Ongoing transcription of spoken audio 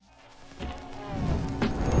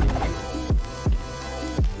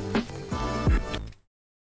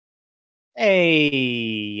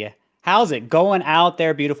Hey, how's it going out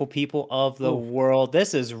there, beautiful people of the Ooh. world?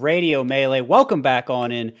 This is Radio Melee. Welcome back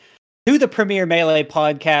on in to the Premier Melee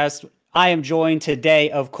podcast. I am joined today,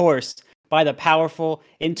 of course, by the powerful,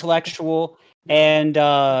 intellectual, and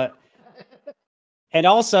also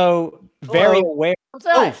very Hello. aware. What's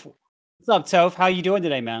up? Toph. What's up, Toph? How you doing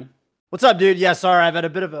today, man? What's up, dude? Yeah, sorry, I've had a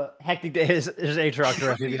bit of a hectic day. His Atrioc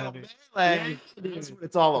directly behind me. That's what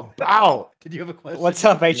it's all about. Did you have a question? What's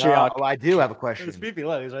up, Atrioc? Oh, I do have a question. It's PP.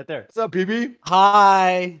 Look, he's right there. What's up, PB?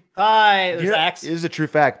 Hi. Hi, there's You know, Axe. This is a true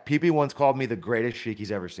fact. PB once called me the greatest Sheik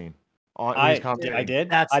he's ever seen. When he was commentating. I did.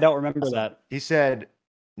 That's I don't remember awesome. that. He said,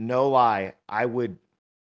 no lie, I would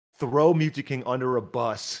throw Mewtwo King under a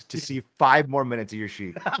bus to see 5 more minutes of your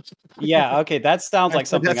Sheik. Yeah. Okay. That sounds like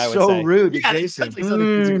something That's I would so say. rude to Yeah, Jason. that's like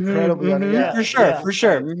something He's Mhm, incredibly mhm, yeah, for sure, yeah. for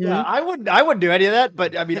sure. Yeah, I wouldn't do any of that,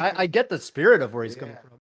 but I mean, I get the spirit of where he's coming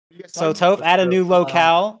Yeah. from. So Toph, add a new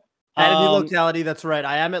locale. At a new Um, locality, that's right.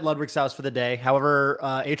 I am at Ludwig's house for the day. However,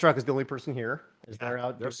 Atrioc is the only person here. Is there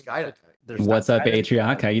out? There's Sky. There's What's up, Sky.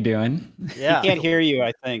 Atrioc? How you doing? Yeah. He can't hear you,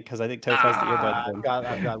 I think, because I think Toph has the earbuds in.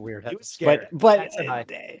 I've got weird. He was But scared. but Say hi.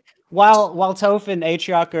 while Toph and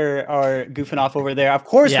Atrioc are goofing off over there, of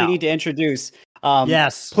course Yeah. we need to introduce.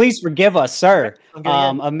 Yes. Please forgive us, sir. I'm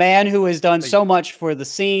getting it. A man who has done so much for the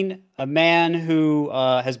scene, a man who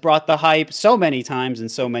has brought the hype so many times in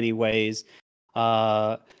so many ways.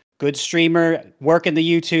 Good streamer, working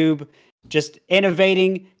the YouTube, just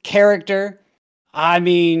innovating character. I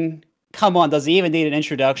mean, come on, does he even need an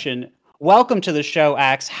introduction? Welcome to the show,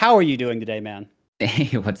 Axe. How are you doing today, man?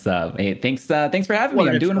 Hey, what's up? Hey, thanks for having Well, me.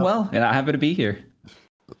 I'm good doing stuff. well, and I'm happy to be here.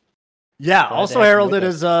 Yeah. Glad Also to have you heralded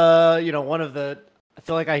with as one of the. I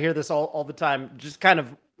feel like I hear this all the time. Just kind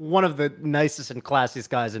of one of the nicest and classiest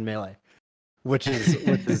guys in Melee, which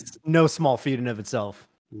is no small feat in of itself.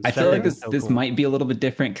 I feel like That's this so this cool. might be a little bit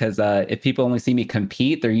different because if people only see me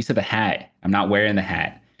compete, they're used to the hat. I'm not wearing the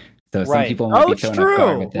hat, so some Right. people might be it's showing off guard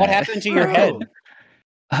true. with What that. happened to your head?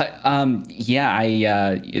 It's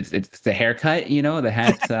the haircut. The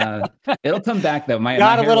hat. It'll come back though. My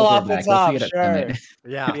Got my a hair little will grow off the back. We'll see top, it at sure. Summit.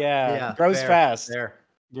 Yeah. Yeah, grows fair, fast. fair.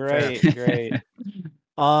 Great, great.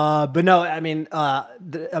 But no, I mean,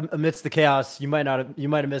 amidst the chaos, you might have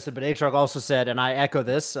missed it, but Atrioc also said, and I echo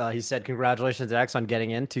this. He said, "Congratulations, X, on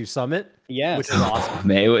getting into Summit," Yes. which is awesome.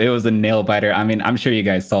 Man, it was a nail biter. I mean, I'm sure you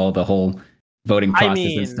guys saw the whole voting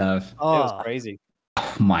process and stuff. It was uh, crazy.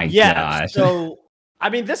 Oh my Yeah. gosh. So, I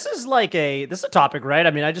mean, this is a topic, right?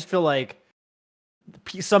 I mean, I just feel like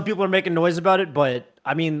some people are making noise about it, but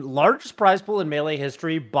I mean, largest prize pool in Melee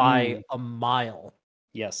history by a mile.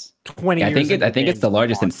 Yes. 20 Yeah, years. I think it's the into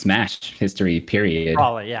largest in launch. Smash history. Period.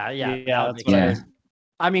 Probably, yeah. Yeah, that would that's make what I Yeah. heard.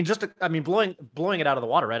 I mean, blowing it out of the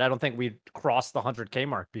water, right? I don't think we'd crossed the 100K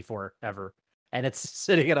mark before ever, and it's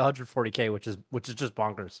sitting at 140K, which is just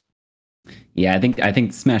bonkers. Yeah, I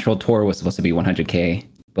think Smash World Tour was supposed to be 100K,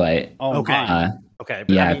 but Oh, Okay. my. Okay,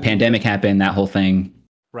 but yeah, I mean, pandemic happened, that whole thing.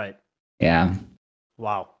 right? Yeah,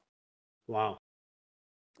 Wow. Well,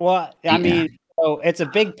 I Yeah. mean, so it's a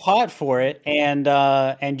big pot for it, and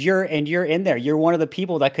you're in there. You're one of the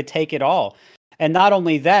people that could take it all. And not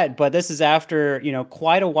only that, but this is after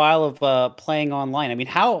quite a while of playing online. I mean,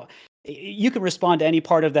 how you can respond to any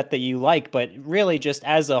part of that you like, but really just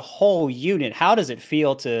as a whole unit, how does it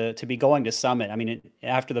feel to be going to Summit? I mean,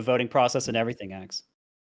 after the voting process and everything, X.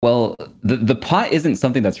 well, the pot isn't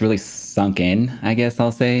something that's really sunk in, I guess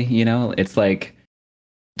I'll say. It's like,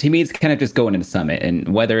 to me, it's kind of just going into Summit,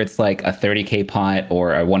 and whether it's like a 30K pot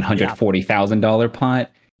or a $140,000 pot,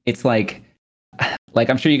 it's like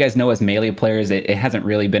I'm sure you guys know, as Melee players, it hasn't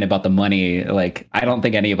really been about the money. Like, I don't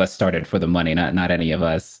think any of us started for the money, not any of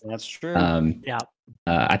us. That's true. Yeah.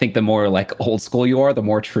 I think the more like old school you are, the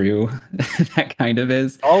more true that kind of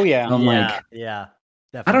is. Oh yeah. I'm like, yeah.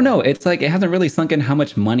 Definitely. I don't know. It's like, it hasn't really sunk in how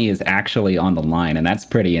much money is actually on the line, and that's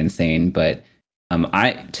pretty insane. But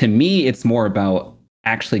to me, it's more about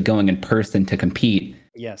actually going in person to compete.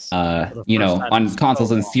 Yes. the first time On in so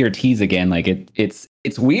consoles and long. CRTs again. Like, it's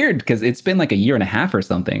weird because it's been like a year and a half or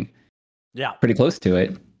something, Yeah. pretty close to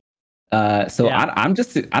it. So Yeah. I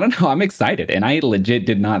don't know. I'm excited, and I legit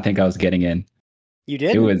did not think I was getting in. You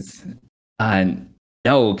did? It was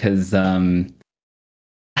no, because I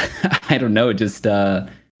don't know, just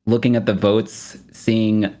looking at the votes,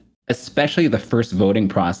 seeing especially the first voting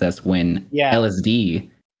process when Yeah. LSD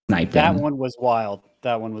sniped That him. one was wild.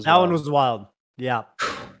 That one was That wild. one was wild. Yeah.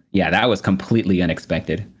 Yeah, that was completely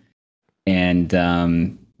unexpected.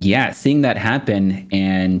 And yeah, seeing that happen,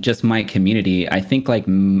 and just my community, I think like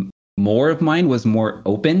more of mine was more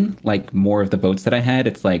open, like more of the votes that I had.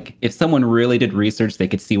 It's like, if someone really did research, they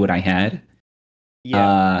could see what I had.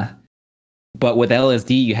 Yeah. But with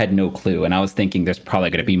LSD, you had no clue, and I was thinking there's probably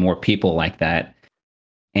going to be more people like that,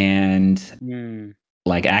 and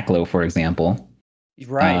like Aklo, for example.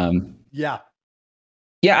 Right. Yeah.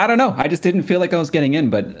 Yeah, I don't know. I just didn't feel like I was getting in,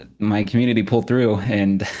 but my community pulled through,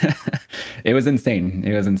 and it was insane.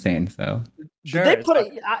 It was insane. So, Did they put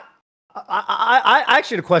it? I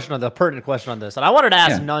actually had a question on the pertinent question on this, and I wanted to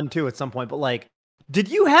ask None too at some point. But like, did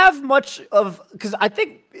you have much of? Because I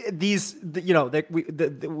think these,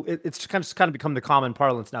 it's kind of become the common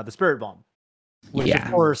parlance now. The spirit bomb, which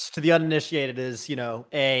of course to the uninitiated is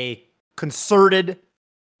a concerted,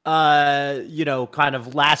 kind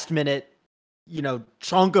of last minute,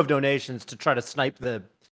 chunk of donations to try to snipe the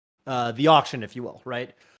auction, if you will,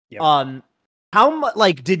 right? Yep. How much?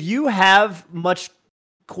 Like, did you have much?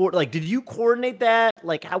 Did you coordinate that?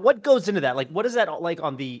 Like, what goes into that? Like, what is that like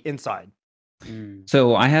on the inside?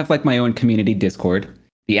 So I have like my own community Discord,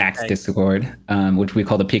 the Axe Discord, which we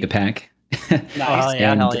call the Pika Pack. Nice.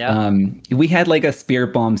 And we had like a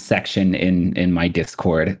spirit bomb section in my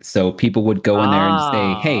Discord, so people would go in there and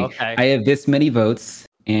say, "Hey, I have this many votes,"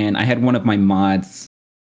 and I had one of my mods,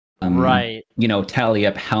 tally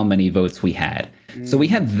up how many votes we had. So we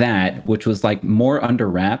had that, which was like more under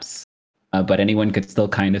wraps, but anyone could still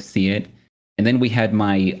kind of see it. And then we had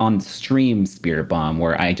my on-stream spirit bomb,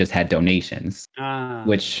 where I just had donations,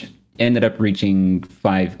 which ended up reaching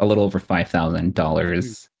a little over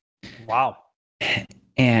 $5,000. Wow.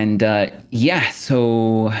 And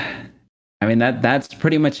so I mean that's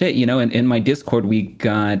pretty much it. In my Discord we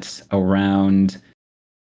got around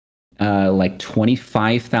like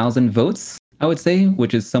 25,000 votes, I would say,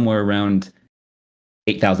 which is somewhere around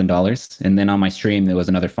 $8,000. And then on my stream there was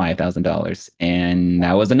another $5,000, and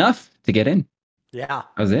that was enough to get in. Yeah,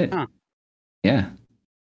 that was it. Yeah.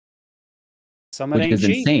 Summit which is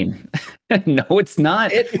cheap. Insane. No, it's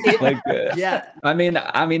not. Yeah. I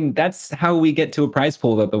mean, that's how we get to a prize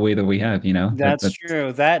pool the way that we have. That's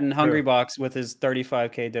true. That and Hungrybox with his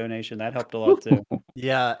 35K donation, that helped a lot too.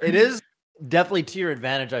 Yeah, it is definitely to your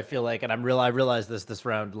advantage. I feel like, and I realized this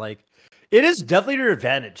round. Like, it is definitely to your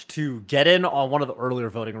advantage to get in on one of the earlier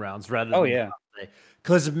voting rounds rather than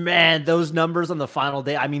because man, those numbers on the final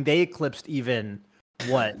day. I mean, they eclipsed even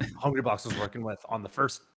what Hungrybox was working with on the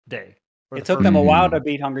first day. It took them a while to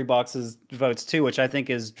beat Hungrybox's votes too, which I think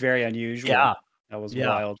is very unusual. Yeah, that was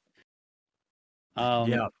wild.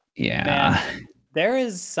 Yeah. Man, there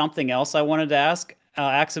is something else I wanted to ask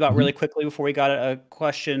about really quickly before we got a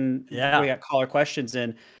question. Yeah, we got caller questions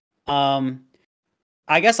in.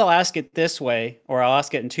 I guess I'll ask it this way, or I'll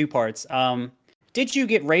ask it in two parts. Did you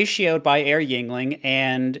get ratioed by Air Yingling?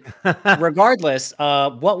 And regardless,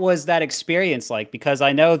 what was that experience like? Because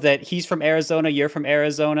I know that he's from Arizona, you're from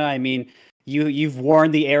Arizona. I mean, you've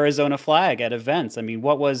worn the Arizona flag at events. I mean,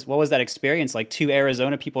 what was that experience like? Two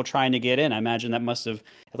Arizona people trying to get in. I imagine that must have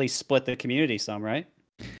at least split the community some, right?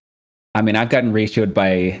 I mean, I've gotten ratioed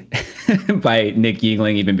by by Nick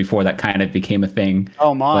Yingling even before that kind of became a thing.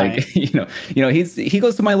 Oh my! Like he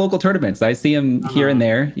goes to my local tournaments. I see him here and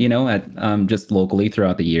there, at just locally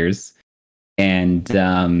throughout the years, and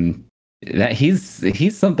that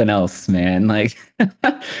he's something else, man. Like,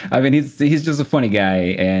 I mean, he's just a funny guy,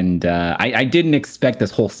 and I didn't expect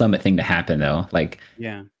this whole summit thing to happen though. Like,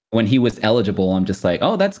 when he was eligible, I'm just like,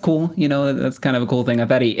 oh, that's cool. That's kind of a cool thing. I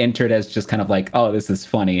thought he entered as just kind of like, oh, this is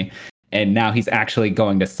funny. And now he's actually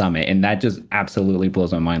going to Summit. And that just absolutely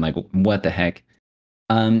blows my mind. Like, what the heck?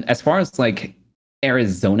 As far as like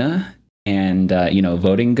Arizona and,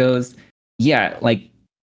 voting goes, yeah, like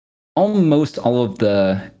almost all of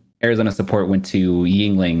the Arizona support went to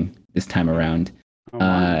Yingling this time around,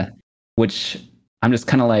 which I'm just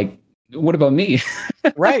kind of like, what about me?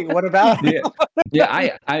 Right. What about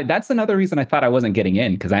yeah, I that's another reason I thought I wasn't getting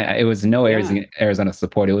in, because it was no Arizona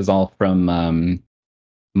support. It was all from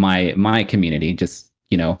my community, just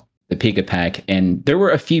the Pika Pack, and there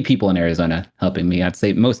were a few people in Arizona helping me. I'd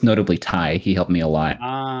say most notably Ty. He helped me a lot.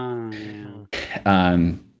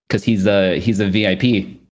 Because he's a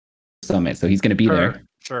VIP summit, so he's going to be there.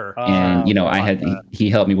 Sure. And he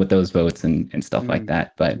helped me with those votes and stuff like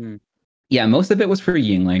that. But yeah, most of it was for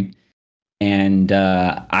Yingling. And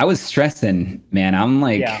I was stressing, man. I'm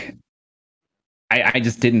like, I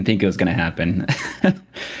just didn't think it was going to happen.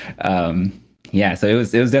 So it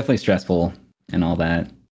was definitely stressful and all that.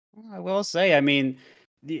 I will say, I mean,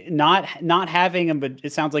 not having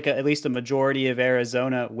it sounds like at least a majority of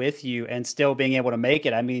Arizona with you and still being able to make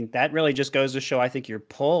it. I mean, that really just goes to show, I think, your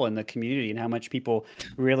pull in the community and how much people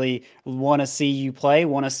really want to see you play,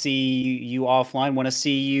 want to see you offline, want to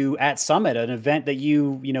see you at Summit, an event that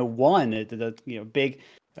you won, the big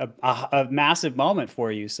a massive moment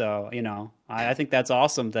for you. So, you know, I think that's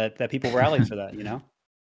awesome that people rallied for that, you know?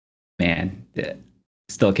 Man,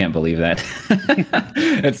 still can't believe that.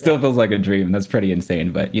 It still feels like a dream. That's pretty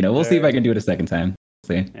insane. But, you know, we'll see if I can do it a second time.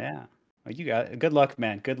 See. Yeah. Well, you got good luck,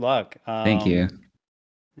 man. Good luck. Thank you.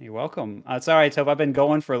 You're welcome. It's all right, Toph. I've been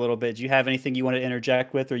going for a little bit. Do you have anything you want to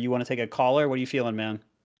interject with, or you want to take a caller? What are you feeling, man?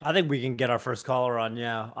 I think we can get our first caller on.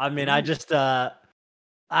 Yeah. I mean, I just, I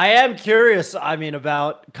am curious. I mean,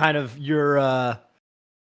 about kind of your,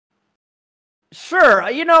 sure.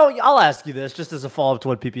 You know, I'll ask you this just as a follow up to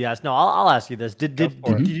what PP asked. No, I'll ask you this. Did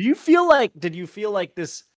you feel like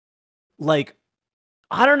this, like,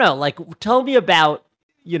 I don't know, like, tell me about,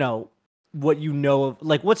 you know, what you know of,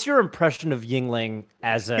 like, what's your impression of Yingling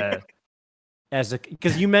as a,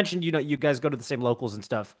 because you mentioned, you know, you guys go to the same locals and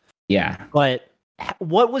stuff. Yeah. But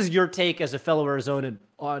what was your take as a fellow Arizonan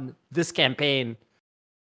on this campaign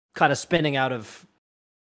kind of spinning out of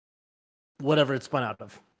whatever it spun out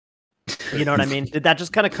of? You know what I mean? Did that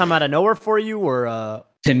just kind of come out of nowhere for you, or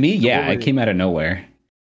to me, yeah, it came out of nowhere.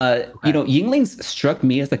 You know, Yingling's struck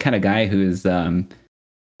me as the kind of guy who's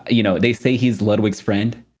you know, they say he's Ludwig's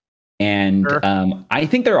friend. And Sure. I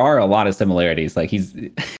think there are a lot of similarities. Like he's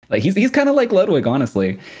kind of like Ludwig,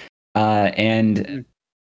 honestly. And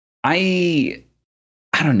I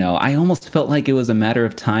don't know. I almost felt like it was a matter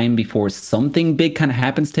of time before something big kind of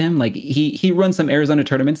happens to him. Like he runs some Arizona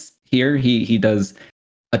tournaments here. He does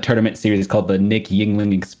a tournament series called the Nick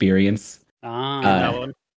Yingling Experience. that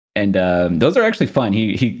one? And those are actually fun.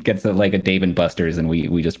 He gets like a Dave and Buster's, and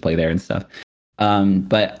we just play there and stuff.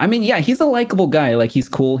 But I mean, yeah, he's a likable guy. Like he's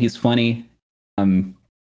cool. He's funny.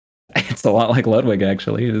 It's a lot like Ludwig,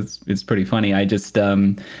 actually. It's pretty funny. I just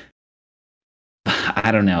I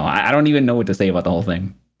don't know. I don't even know what to say about the whole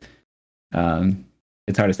thing.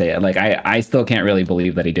 It's hard to say. Like I still can't really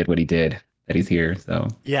believe that he did what he did. That he's here. So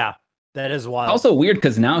Yeah, that is wild. also weird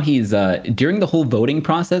because now he's during the whole voting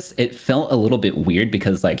process, it felt a little bit weird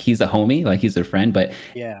because like he's a homie, like he's a friend, but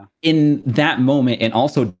Yeah. in that moment, and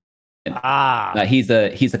also he's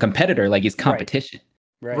a competitor, like he's competition.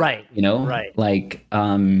 Right. You know, Right. like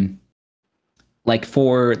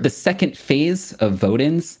for the second phase of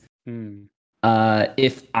vote-ins,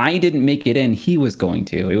 if I didn't make it in, he was going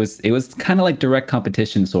to. It was kind of like direct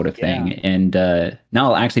competition sort of thing. And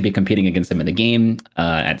now I'll actually be competing against him in the game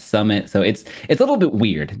at Summit. So it's a little bit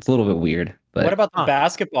weird. It's a little bit weird. But What about the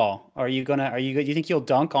basketball? Do you think you'll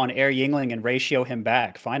dunk on Air Yingling and ratio him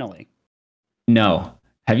back finally? No.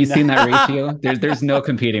 Have you seen that ratio? There's no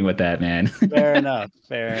competing with that, man. Fair enough.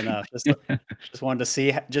 Just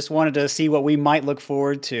wanted to see what we might look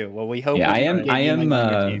forward to. Well, we hope. Yeah,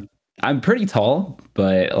 I'm pretty tall,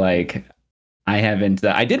 but like I haven't.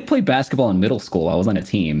 I did play basketball in middle school. I was on a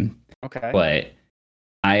team. Okay. But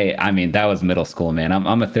I mean that was middle school, man.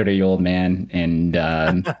 I'm a 30-year-old man and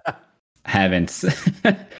haven't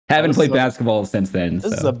played basketball since then.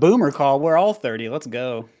 This is a boomer call. We're all 30. Let's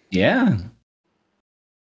go. Yeah.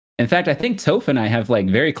 In fact, I think Toph and I have like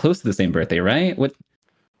very close to the same birthday, right? What?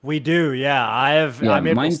 We do, yeah. I'm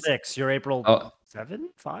April 6th. You're April 7,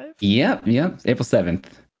 5? Yep. April 7th.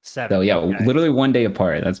 7. So yeah, okay. literally one day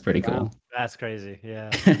apart. That's pretty cool. That's crazy.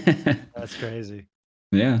 Yeah. That's crazy.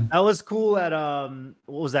 Yeah. That was cool at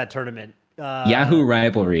what was that tournament? Yahoo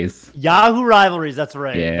Rivalries. Yahoo Rivalries, that's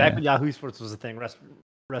right. Yeah. Back when Yahoo Sports was a thing.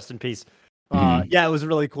 Rest in peace. Yeah, it was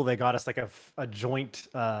really cool. They got us like a joint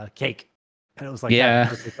cake. And it was like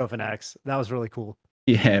Toph. That was really cool.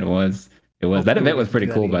 Yeah, it was. That event was pretty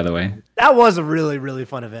cool, by the way. That was a really, really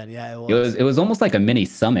fun event. Yeah, it was. It was almost like a mini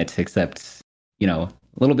summit, except, you know,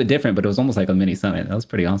 a little bit different, but it was almost like a mini summit. That was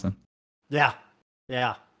pretty awesome. Yeah,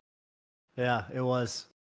 it was.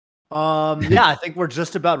 Yeah, I think we're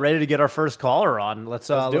just about ready to get our first caller on. Let's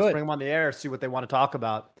bring them on the air, see what they want to talk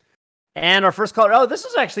about. And our first caller, this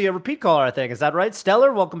is actually a repeat caller, I think. Is that right?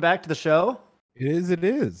 Stellar, welcome back to the show. It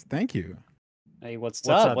is. Thank you. Hey, what's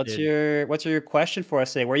up? What's your question for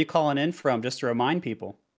us today? Where are you calling in from? Just to remind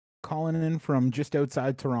people. Calling in from just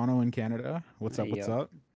outside Toronto in Canada. What's up?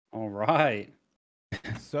 All right.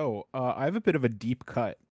 So I have a bit of a deep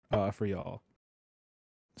cut for y'all.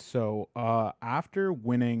 So after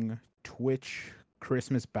winning Twitch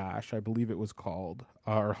Christmas Bash, I believe it was called,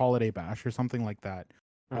 or Holiday Bash or something like that,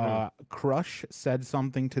 Crush said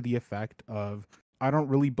something to the effect of, I don't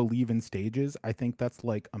really believe in stages. I think that's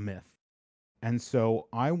like a myth. And so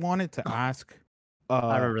I wanted to ask.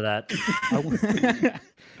 I remember that.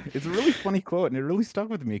 It's a really funny quote, and it really stuck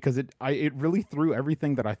with me because it really threw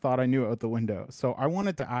everything that I thought I knew out the window. So I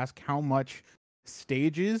wanted to ask how much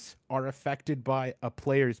stages are affected by a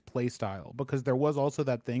player's play style, because there was also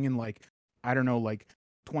that thing in, like, I don't know, like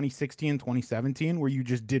 2016, 2017, where you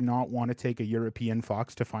just did not want to take a European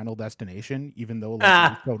Fox to Final Destination, even though like,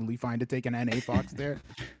 it was totally fine to take an NA Fox there.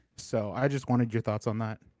 So I just wanted your thoughts on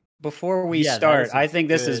that. Before we start, I think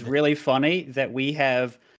this is really funny that we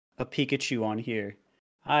have a Pikachu on here.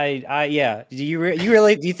 Yeah. Do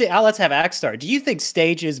you think? Let's have Axe start. Do you think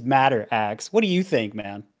stages matter, Axe? What do you think,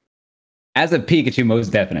 man? As a Pikachu,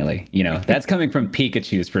 most definitely. That's coming from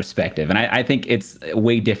Pikachu's perspective, and I think it's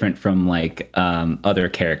way different from like other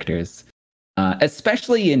characters,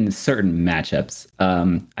 especially in certain matchups.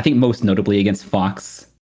 I think most notably against Fox,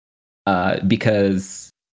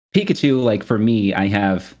 because Pikachu, like for me, I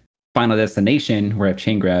have Final Destination where I have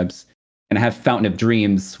chain grabs, and I have Fountain of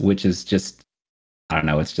Dreams, which is just, I don't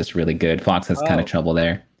know, it's just really good. Fox has kind of trouble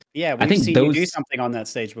there. Yeah, we've seen you do something on that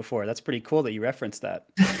stage before. That's pretty cool that you referenced that.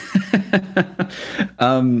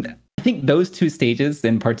 I think those two stages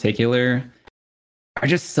in particular are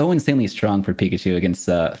just so insanely strong for Pikachu against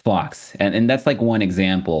Fox. And that's like one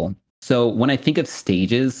example. So when I think of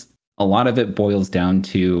stages, a lot of it boils down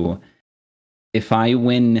to, if I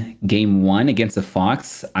win game 1 against a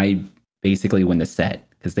Fox, I basically win the set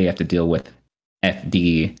because they have to deal with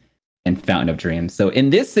FD and Fountain of Dreams. So in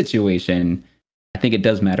this situation, I think it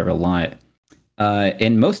does matter a lot.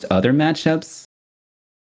 In most other matchups,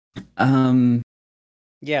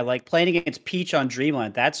 yeah, like playing against Peach on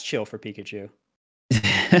Dreamland, that's chill for Pikachu.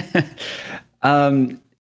 I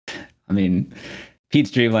mean,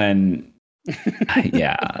 Peach Dreamland,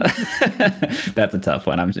 yeah, that's a tough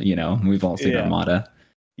one. We've all seen Armada.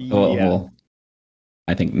 Well,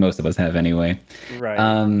 I think most of us have anyway.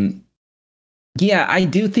 Right. Yeah, I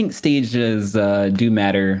do think stages do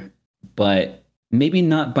matter, but maybe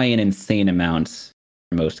not by an insane amount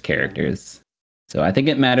for most characters. So I think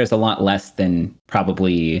it matters a lot less than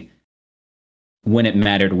probably when it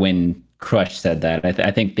mattered when Crush said that.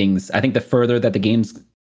 I think the further that the games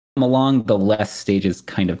come along, the less stages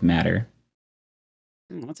kind of matter.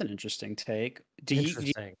 That's an interesting take. Do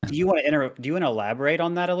you want to elaborate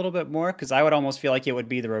on that a little bit more? Because I would almost feel like it would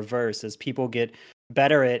be the reverse. As people get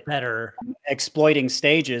better at exploiting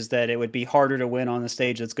stages, that it would be harder to win on a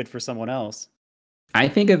stage that's good for someone else. I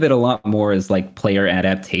think of it a lot more as like player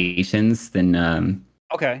adaptations than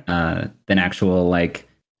actual like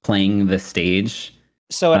playing the stage.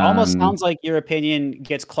 So it almost sounds like your opinion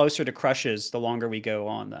gets closer to Crush's the longer we go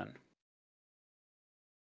on. Then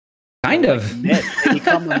kind of myth. They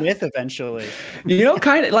become a myth eventually.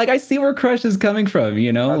 Kind of like I see where Crush is coming from.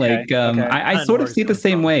 I sort of see it the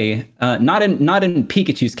same way. Not in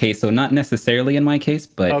Pikachu's case, so not necessarily in my case,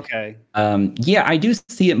 but I do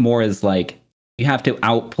see it more as like, you have to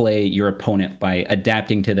outplay your opponent by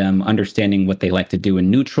adapting to them, understanding what they like to do in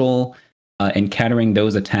neutral, and countering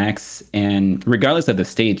those attacks. And regardless of the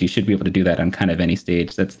stage, you should be able to do that on kind of any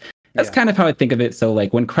stage. That's kind of how I think of it. So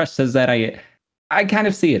like when Crush says that, I kind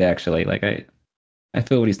of see it actually. Like I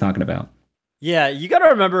feel what he's talking about. Yeah, you got to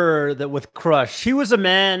remember that with Crush, he was a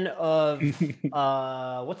man of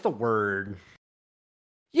what's the word?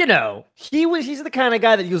 He's the kind of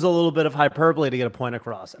guy that used a little bit of hyperbole to get a point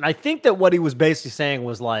across. And I think that what he was basically saying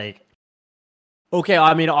was like, okay,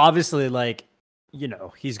 I mean, obviously, like,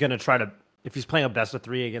 he's going to try to, if he's playing a best of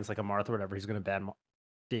 3 against like a Marth or whatever, he's going to ban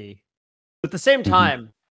D. But at the same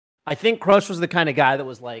time, I think Crush was the kind of guy that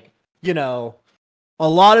was like, a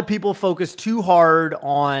lot of people focus too hard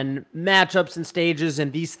on matchups and stages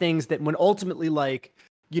and these things that when ultimately, like,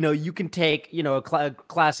 you can take, a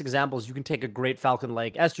class examples, you can take a great Falcon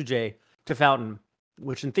like S2J to Fountain,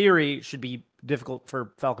 which in theory should be difficult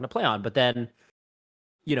for Falcon to play on. But then,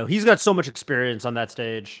 he's got so much experience on that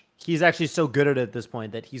stage. He's actually so good at it at this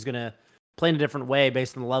point that he's going to play in a different way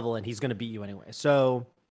based on the level, and he's going to beat you anyway. So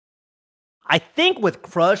I think with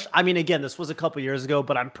Crush, I mean, again, this was a couple years ago,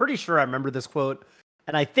 but I'm pretty sure I remember this quote.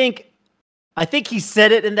 And I think he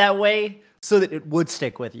said it in that way so that it would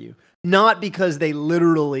stick with you. Not because they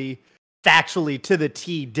literally, factually, to the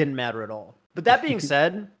T, didn't matter at all. But that being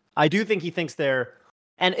said, I do think he thinks they're...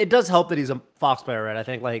 And it does help that he's a Fox player, right? I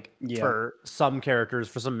think, for some characters,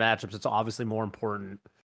 for some matchups, it's obviously more important.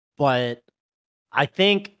 But I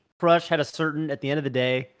think Crush had at the end of the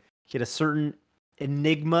day, he had a certain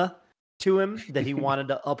enigma to him that he wanted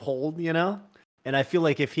to uphold, And I feel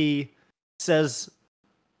like if he says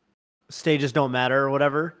stages don't matter or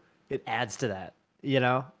whatever, it adds to that,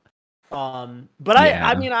 But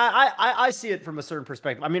I see it from a certain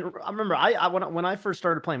perspective. I mean, I remember when I first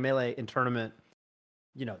started playing Melee in tournament,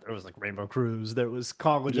 there was like Rainbow Cruise, there was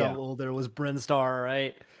Congo Jungle, there was Brinstar,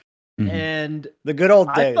 right? Mm-hmm. And the good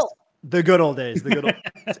old days. The good old days.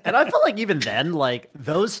 And I felt like even then, like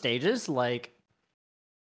those stages, like,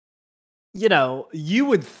 you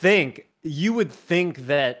would think you would think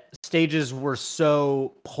that stages were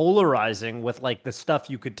so polarizing with like the stuff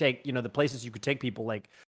you could take, the places you could take people, like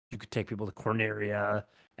you could take people to Corneria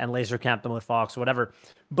and laser camp them with Fox or whatever.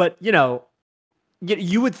 But,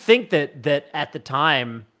 you would think that at the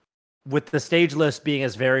time, with the stage list being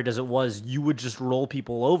as varied as it was, you would just roll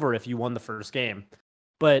people over if you won the first game.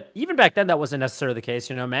 But even back then, that wasn't necessarily the case.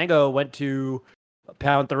 Mango went to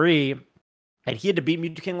Pound 3, and he had to beat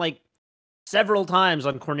Mewtwo King like several times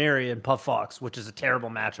on Corneria and Puff Fox, which is a terrible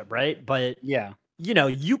matchup, right? But Yeah.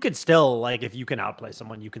 you could still, like, if you can outplay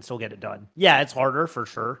someone, you can still get it done. Yeah, it's harder for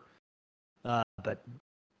sure. But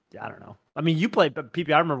I don't know. I mean, you played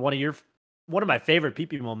PP. I remember one of my favorite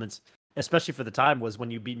PP moments, especially for the time, was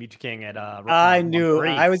when you beat Mewtwo King at I knew 3.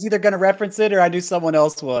 I was either going to reference it or I knew someone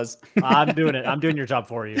else was. I'm doing it. I'm doing your job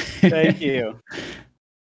for you. Thank you.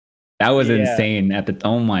 That was Yeah. insane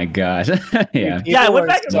Oh my gosh. Yeah. People Yeah, I went were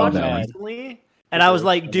back and so watched it mad. recently, and I was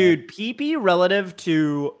like, so dude, PP relative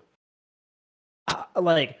to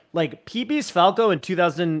like PP's Falco in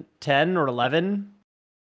 2010 or 11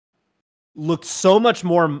 looked so much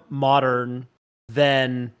more modern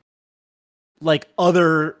than like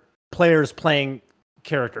other players playing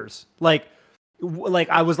characters. Like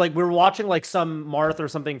I was like, we were watching like some Marth or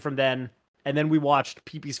something from then, and then we watched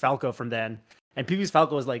PP's Falco from then, and PP's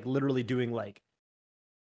Falco was like literally doing like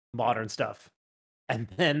modern stuff, and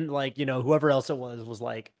then like whoever else it was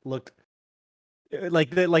like looked like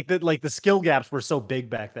the skill gaps were so big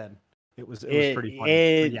back then. It was pretty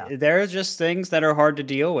funny. But yeah. There are just things that are hard to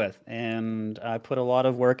deal with, and I put a lot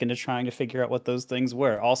of work into trying to figure out what those things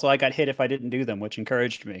were. Also, I got hit if I didn't do them, which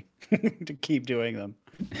encouraged me to keep doing them.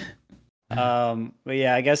 But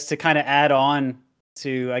yeah, I guess to kind of add on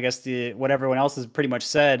to what everyone else has pretty much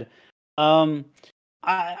said,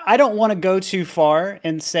 I don't want to go too far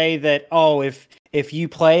and say that if you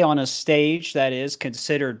play on a stage that is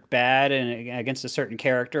considered bad and against a certain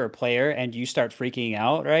character or player and you start freaking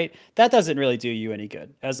out, right? That doesn't really do you any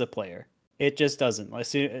good as a player. It just doesn't.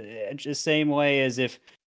 It's the same way as if,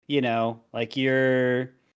 like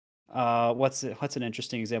you're, what's an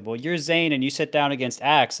interesting example? You're Zane and you sit down against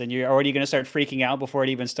Axe and you're already going to start freaking out before it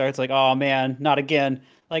even starts. Like, oh man, not again.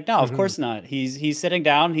 Like, no, of course not. He's sitting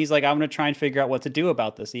down. He's like, I'm going to try and figure out what to do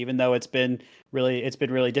about this, even though it's been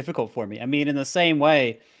really difficult for me. I mean, in the same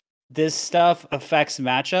way, this stuff affects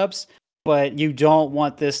matchups, but you don't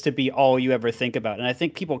want this to be all you ever think about. And I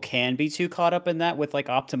think people can be too caught up in that with like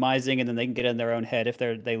optimizing, and then they can get in their own head if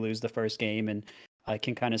they lose the first game, and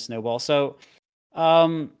can kind of snowball. So,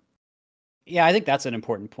 yeah, I think that's an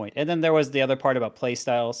important point. And then there was the other part about play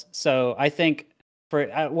styles. So I think for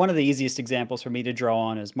one of the easiest examples for me to draw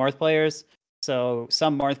on is Marth players. So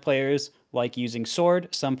some Marth players like using Sword.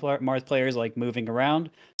 Some Marth players like moving around.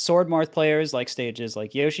 Sword Marth players like stages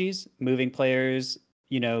like Yoshi's. Moving players,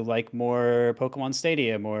 like more Pokemon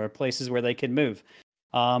Stadium or places where they can move.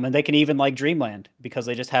 And they can even like Dreamland because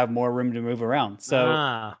they just have more room to move around.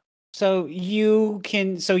 So you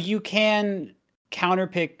can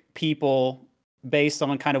counterpick people based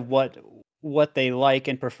on kind of what they like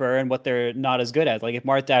and prefer and what they're not as good at. Like if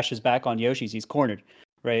Marth dashes back on Yoshi's, he's cornered,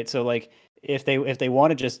 right? So like if they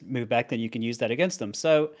want to just move back, then you can use that against them.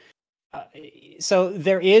 So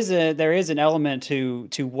there is an element to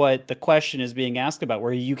what the question is being asked about,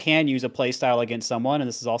 where you can use a play style against someone, and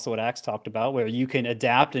this is also what Axe talked about, where you can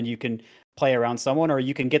adapt and you can play around someone, or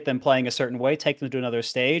you can get them playing a certain way, take them to another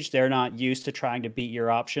stage. They're not used to trying to beat your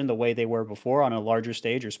option the way they were before on a larger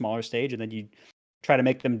stage or smaller stage, and then you try to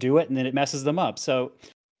make them do it, and then it messes them up. So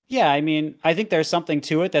yeah, I mean, I think there's something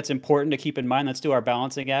to it that's important to keep in mind. Let's do our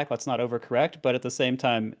balancing act. Let's not overcorrect. But at the same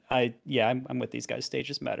time, I'm with these guys.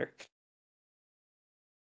 Stages matter.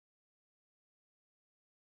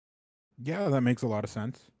 Yeah, that makes a lot of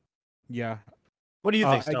sense. Yeah. What do you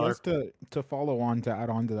think, I Stellar? guess to follow on, to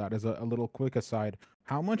add on to that as a little quick aside,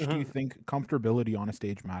 how much do you think comfortability on a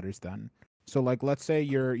stage matters then? So like, let's say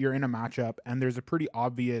you're in a matchup and there's a pretty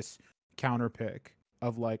obvious counter pick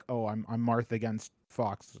of like, oh, I'm Marth against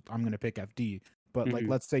Fox, I'm gonna pick FD. But like,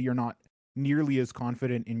 let's say you're not nearly as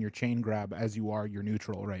confident in your chain grab as you are your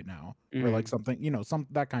neutral right now, or like something, some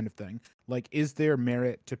that kind of thing. Like, is there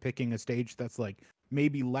merit to picking a stage that's like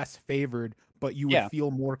maybe less favored, but you would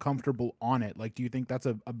feel more comfortable on it? Like, do you think that's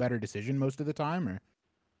a better decision most of the time, or?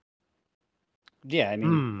 Yeah, I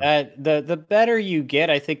mean, the better you get,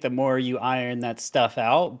 I think the more you iron that stuff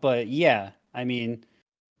out. But yeah, I mean,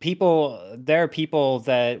 there are people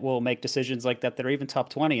that will make decisions like that are even top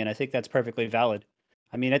 20, and I think that's perfectly valid.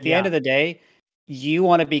 I mean, at the end of the day, you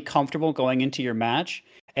want to be comfortable going into your match,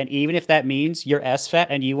 and even if that means you're SFAT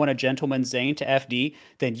and you want a Gentleman Zane to FD,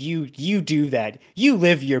 then you do that. You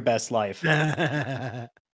live your best life.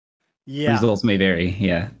 Yeah. Results may vary.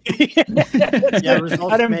 Yeah. Yeah,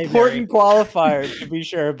 results An may important qualifier to be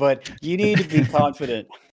sure, but you need to be confident.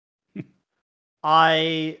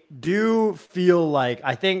 I do feel like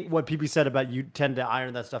I think what PP said about you tend to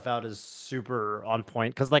iron that stuff out is super on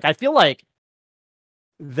point because like I feel like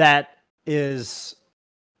that is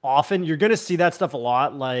often you're going to see that stuff a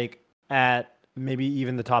lot like at maybe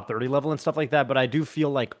even the top 30 level and stuff like that, but I do feel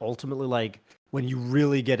like ultimately like when you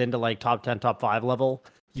really get into like top 10 top 5 level,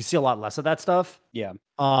 you see a lot less of that stuff. Yeah.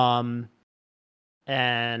 And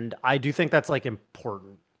I do think that's like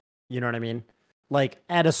important. You know what I mean? Like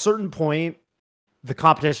at a certain point the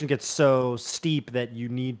competition gets so steep that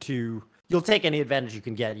you'll take any advantage you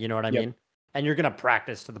can get, you know what I mean? And you're going to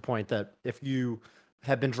practice to the point that if you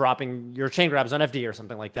have been dropping your chain grabs on FD or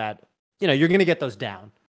something like that, you know, you're going to get those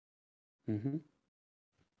down. Mm-hmm.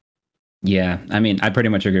 Yeah, I mean, I pretty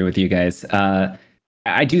much agree with you guys. I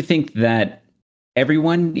do think that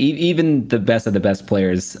everyone, even the best of the best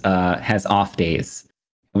players, has off days.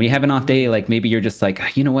 When you have an off day, like maybe you're just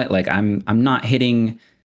like, you know what, like I'm not hitting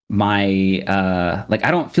my like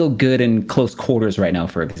I don't feel good in close quarters right now,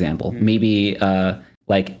 for example. Maybe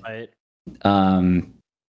like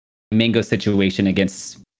Mango situation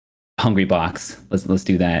against Hungry Box. Let's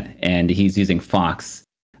do that. And he's using Fox.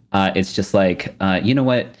 It's just like you know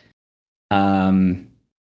what?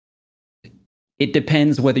 It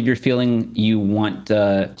depends whether you're feeling you want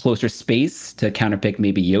closer space to counterpick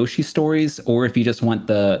maybe Yoshi stories, or if you just want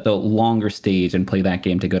the longer stage and play that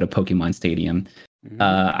game to go to Pokemon Stadium.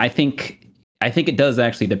 I think it does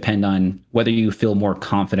actually depend on whether you feel more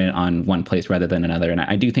confident on one place rather than another, and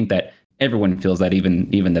I do think that everyone feels that,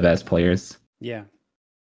 even the best players. Yeah.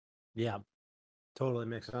 Yeah, totally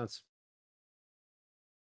makes sense.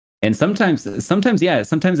 And sometimes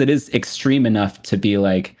it is extreme enough to be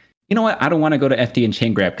like, you know what, I don't want to go to FD and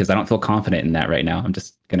chain grab because I don't feel confident in that right now. I'm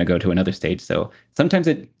just gonna go to another stage. So sometimes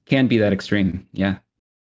it can be that extreme. Yeah.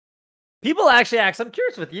 People actually ask, I'm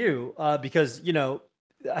curious with you, because, you know,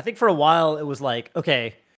 I think for a while it was like,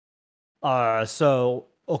 okay, Axe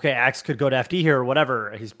could go to FD here or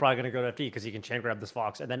whatever. He's probably going to go to FD because he can chain grab this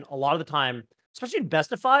Fox. And then a lot of the time, especially in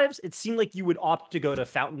best of fives, it seemed like you would opt to go to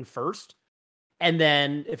Fountain first. And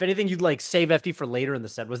then if anything, you'd like save FD for later in the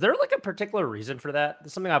set. Was there like a particular reason for that?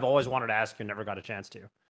 That's something I've always wanted to ask you and never got a chance to. Do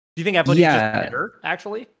you think FD is just better,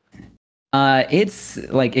 actually? It's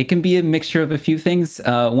like it can be a mixture of a few things.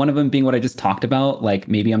 One of them being what I just talked about. Like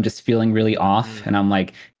maybe I'm just feeling really off, and I'm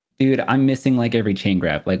like, dude, I'm missing like every chain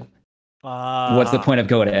grab. Like, what's the point of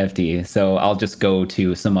going to FD? So I'll just go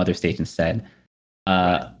to some other stage instead.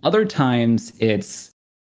 Other times,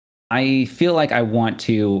 I feel like I want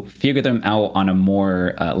to figure them out on a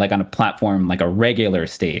more like on a platform, like a regular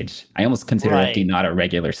stage. I almost consider FD not a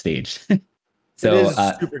regular stage. So it is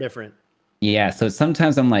super different. Yeah, so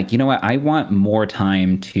sometimes I'm like, you know what? I want more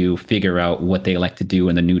time to figure out what they like to do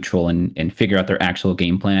in the neutral and figure out their actual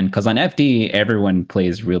game plan. Because on FD, everyone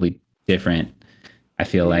plays really different. I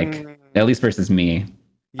feel like, at least versus me.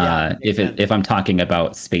 Yeah, if I'm talking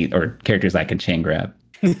about space or characters I can chain grab.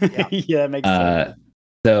 Yeah, that makes sense.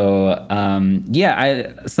 So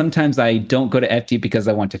I sometimes I don't go to FD because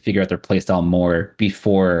I want to figure out their playstyle more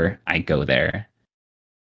before I go there.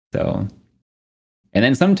 So. And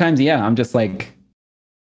then sometimes, I'm just like,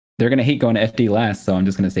 they're going to hate going to FD last, so I'm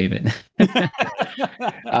just going to save it.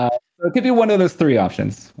 So it could be one of those three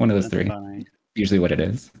options. One of those three. Funny. Usually what it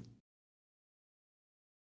is.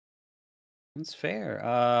 That's fair.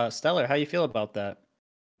 Stellar, how you feel about that?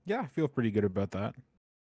 Yeah, I feel pretty good about that.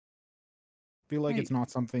 I feel like it's not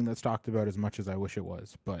something that's talked about as much as I wish it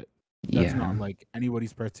was, but that's not like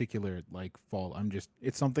anybody's particular like fault.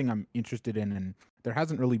 It's something I'm interested in, and there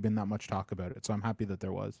hasn't really been that much talk about it, so I'm happy that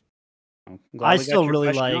there was. I still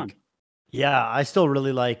really like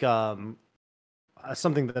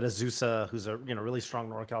something that Azusa, who's a really strong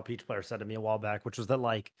NorCal Peach player, said to me a while back, which was that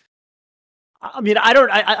like, I mean,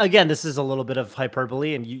 again, this is a little bit of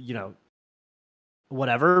hyperbole and you know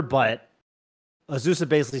whatever, but Azusa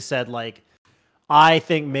basically said like, I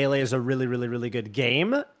think Melee is a really, really, really good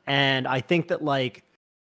game. And I think that like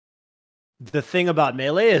the thing about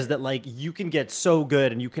Melee is that like you can get so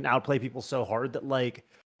good and you can outplay people so hard that like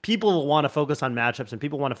people will want to focus on matchups and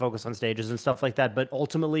people want to focus on stages and stuff like that. But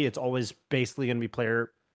ultimately it's always basically going to be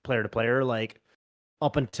player to player, like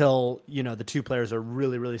up until, the two players are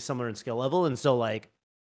really, really similar in skill level. And so like,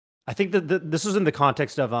 I think that this was in the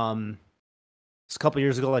context of, a couple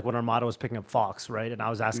years ago, like when Armada was picking up Fox, right? And I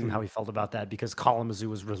was asking him how he felt about that because Kalamazoo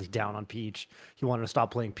was really down on Peach. He wanted to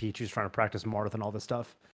stop playing Peach. He was trying to practice Marth and all this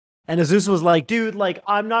stuff. And Azusa was like, dude, like,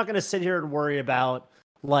 I'm not going to sit here and worry about,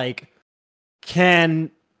 like,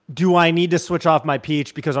 can do I need to switch off my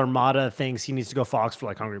Peach because Armada thinks he needs to go Fox for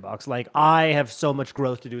like Hungrybox? Like, I have so much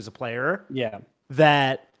growth to do as a player. Yeah.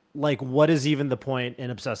 That, like, what is even the point in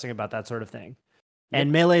obsessing about that sort of thing?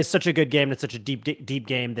 And Melee is such a good game. It's such a deep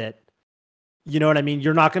game that, you know what I mean?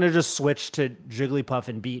 You're not going to just switch to Jigglypuff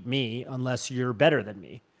and beat me unless you're better than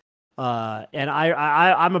me. And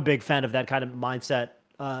I'm a big fan of that kind of mindset,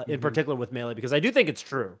 in particular with Melee, because I do think it's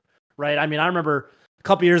true, right? I mean, I remember a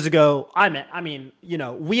couple years ago,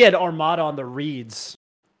 we had Armada on the reads,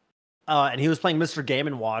 and he was playing Mr.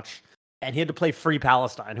 Game & Watch, and he had to play Free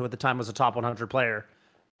Palestine, who at the time was a top 100 player,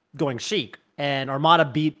 going Sheik. And Armada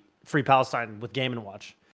beat Free Palestine with Game &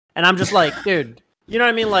 Watch. And I'm just like, dude, you know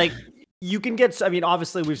what I mean? Like, you can get, I mean,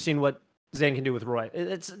 obviously we've seen what Zane can do with Roy.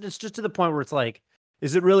 It's just to the point where it's like,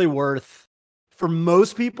 is it really worth, for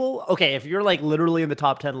most people? Okay, if you're like literally in the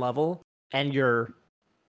top 10 level and you're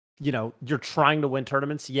trying to win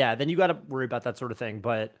tournaments, yeah, then you got to worry about that sort of thing.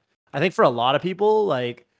 But I think for a lot of people,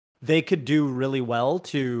 like, they could do really well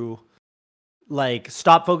to like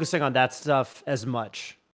stop focusing on that stuff as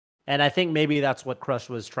much. And I think maybe that's what Crush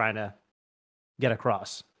was trying to get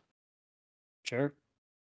across. Sure.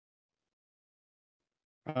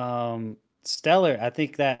 Stellar, I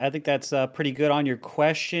think that's pretty good on your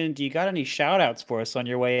question. Do you got any shout outs for us on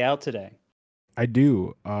your way out today? I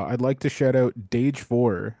do. I'd like to shout out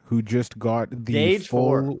Dage4, who just got the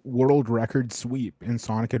full world record sweep in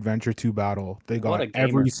Sonic Adventure 2 Battle. They got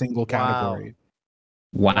every single category.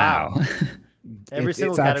 Wow. Every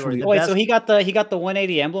single category. Actually, wait, so he got the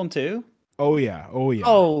 180 emblem too? Oh yeah.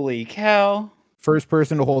 Holy cow. First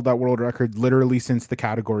person to hold that world record literally since the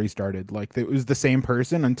category started. Like, it was the same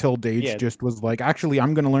person until Dage just was like, actually,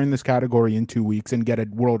 I'm going to learn this category in 2 weeks and get a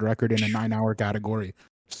world record in a 9-hour category.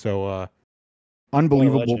 So,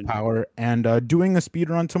 unbelievable power. And doing a speed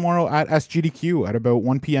run tomorrow at SGDQ at about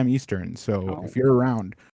 1 p.m. Eastern. So if you're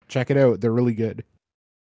around, check it out. They're really good.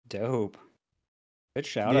 Dope. Good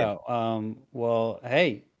shout out. Well,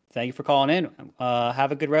 hey, thank you for calling in.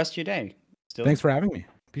 Have a good rest of your day. Thanks for having me.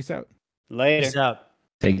 Peace out. Later. Peace out.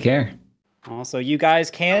 Take care. Also, you guys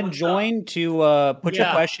can join to put your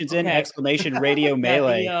questions in exclamation radio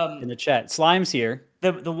melee in the chat. Slime's here.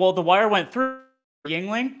 The wire went through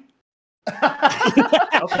Yingling.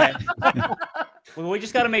 Okay. Well, we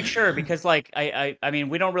just got to make sure because, like, I mean,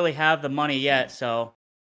 we don't really have the money yet, so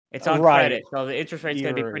it's on credit. So the interest rate's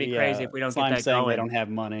going to be pretty crazy if we don't Slime get that saying going. They don't have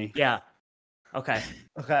money. Yeah. Okay.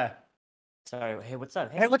 Sorry. Hey, what's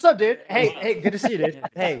up? Hey, what's up, dude? Hey, good to see you, dude.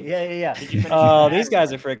 Hey, yeah. Did you finish these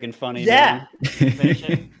guys are freaking funny. Yeah. finish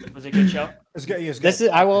it? Was it a good show? It was good. This is,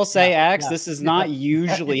 I will say, Axe, this is not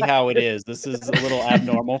usually how it is. This is a little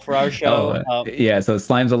abnormal for our show. Yeah, so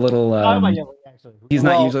Slime's a little. He's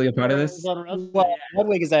not usually a part of this. Well,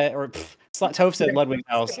 Ludwig is at, or Toph said Ludwig's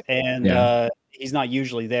house, and he's not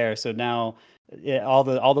usually there. So now, all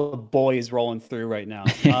the boys rolling through right now.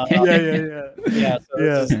 So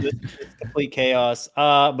it's complete chaos.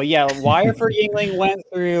 But yeah, Wire for Yingling went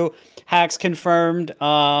through. Hacks confirmed.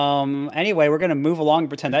 Anyway, we're gonna move along and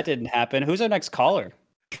pretend that didn't happen. Who's our next caller?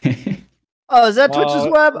 Oh, is that Twitch's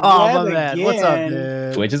Web? Oh, my man. Again. What's up,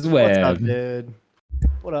 dude? Twitch's Web. What's up, dude?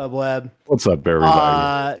 What up, Web? What's up,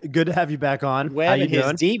 everybody? Good to have you back on. Web How you and his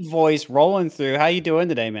doing? deep voice rolling through. How you doing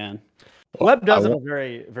today, man? Web does have a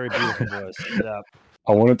very, very beautiful voice. Yeah.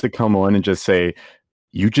 I wanted to come on and just say,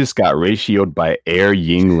 you just got ratioed by Air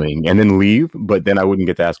Yingling and then leave, but then I wouldn't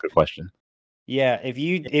get to ask a question. Yeah, if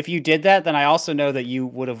you did that, then I also know that you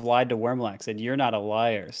would have lied to Wormlex, and you're not a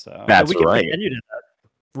liar. So That's we right. You did that.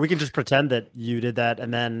 We can just pretend that you did that,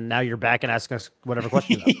 and then now you're back and asking us whatever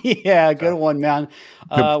question. Yeah, good one, man.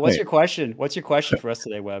 What's your question? What's your question for us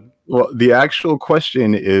today, Webb? Well, the actual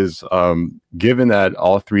question is, given that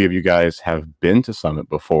all three of you guys have been to Summit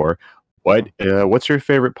before, what's your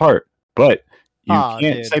favorite part? But you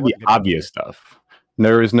can't say the obvious stuff.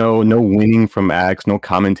 There is no winning from Axe, no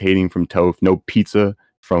commentating from Toph, no pizza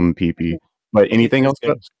from PP. But anything else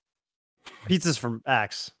goes. Pizza's from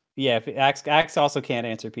Axe. Yeah, Axe also can't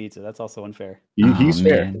answer pizza. That's also unfair. He's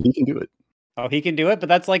fair. He can do it. Oh, he can do it, but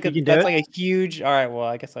that's like a huge. All right, well,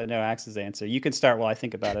 I guess I know Axe's answer. You can start while I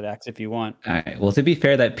think about it, Axe, if you want. All right. Well, to be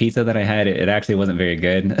fair, that pizza that I had, it actually wasn't very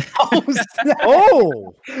good.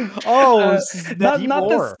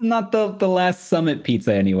 Not the last Summit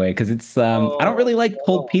pizza anyway, because it's I don't really like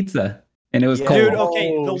cold pizza, and it was cold. Dude, okay,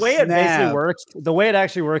 the way it basically works, the way it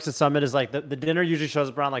actually works at Summit is like the dinner usually shows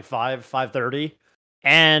up around like 5:30,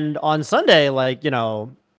 and on Sunday, like, you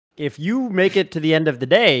know, if you make it to the end of the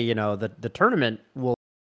day, you know, the tournament will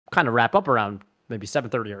kind of wrap up around maybe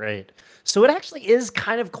 7:30 or 8. So it actually is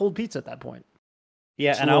kind of cold pizza at that point.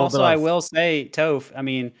 Yeah, and also I will say, Toph, I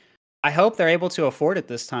mean, I hope they're able to afford it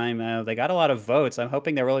this time. They got a lot of votes. I'm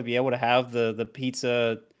hoping they'll really be able to have the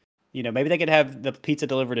pizza. Maybe they could have the pizza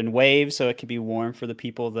delivered in waves so it could be warm for the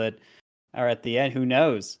people that are at the end. Who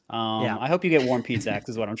knows? I hope you get warm pizza, Axe,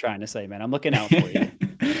 is what I'm trying to say, man. I'm looking out for you.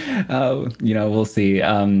 We'll see.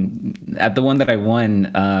 At the one that I won,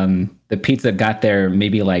 the pizza got there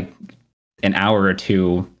maybe like an hour or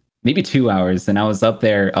two, maybe 2 hours, and I was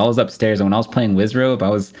upstairs, and when I was playing Wizrobe, I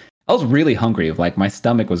was really hungry. Like my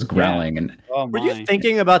stomach was growling. And were you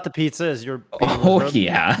thinking about the pizza as you're?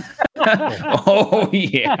 Yeah. Oh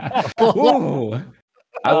yeah.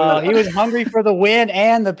 He was hungry for the win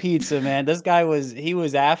and the pizza, man. This guy was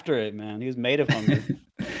after it, man. He was made of hunger.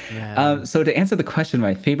 So to answer the question,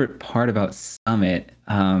 my favorite part about Summit,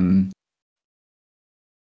 man,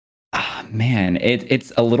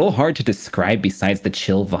 it's a little hard to describe besides the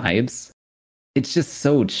chill vibes. It's just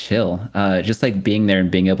so chill. Just like being there and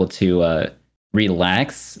being able to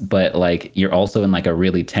relax, but like you're also in like a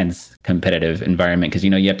really tense competitive environment because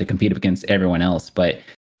you have to compete against everyone else. But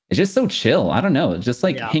it's just so chill. I don't know. Just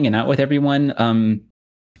like hanging out with everyone.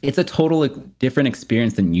 It's a totally different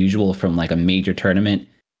experience than usual from like a major tournament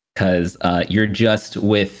because you're just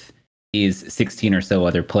with these 16 or so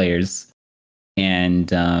other players,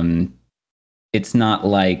 and it's not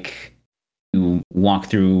like you walk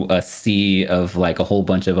through a sea of like a whole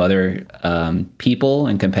bunch of other people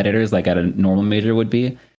and competitors like at a normal major would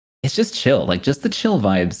be. It's just chill, like just the chill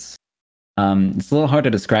vibes. It's a little hard to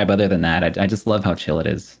describe other than that. I just love how chill it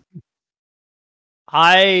is.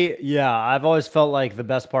 I've always felt like the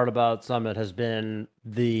best part about Summit has been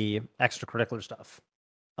the extracurricular stuff.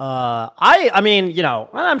 I mean,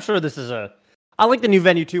 I'm sure I like the new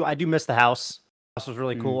venue too. I do miss the house. This was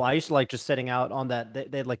really cool. I used to like just sitting out on that.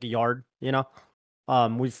 They had like a yard,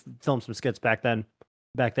 We've filmed some skits back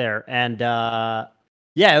there, and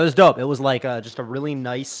it was dope. It was like just a really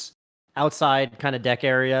nice outside kind of deck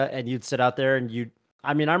area, and you'd sit out there, and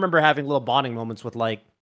I remember having little bonding moments with like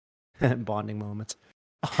bonding moments.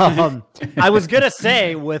 I was gonna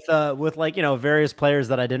say with like various players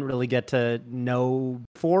that I didn't really get to know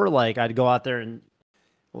before. Like I'd go out there and,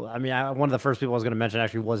 one of the first people I was gonna mention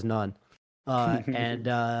actually was None. Or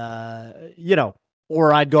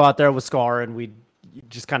I'd go out there with Scar and we'd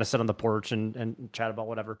just kind of sit on the porch and chat about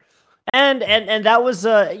whatever. And that was,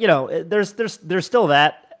 there's still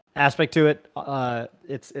that aspect to it.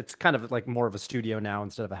 It's kind of like more of a studio now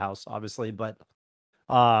instead of a house, obviously. But,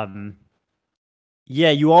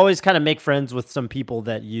 you always kind of make friends with some people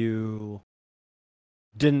that you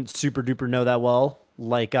didn't super duper know that well.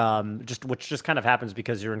 Like, which just kind of happens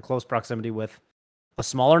because you're in close proximity with a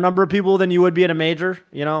smaller number of people than you would be in a major.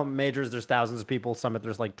 Majors, there's thousands of people. Summit,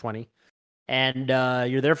 there's like 20. And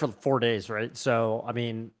you're there for 4 days, right? So,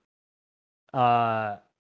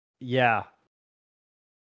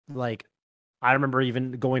 like, I remember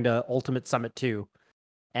even going to Ultimate Summit 2,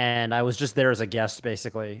 and I was just there as a guest,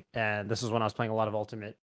 basically. And this is when I was playing a lot of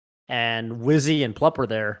Ultimate. And Wizzy and Plup were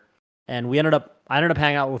there. And I ended up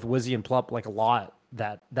hanging out with Wizzy and Plup like a lot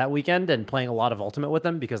that weekend and playing a lot of Ultimate with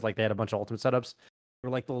them because like they had a bunch of Ultimate setups. We're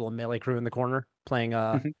like the little melee crew in the corner playing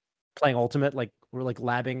playing Ultimate. Like we're like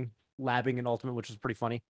labbing in Ultimate, which was pretty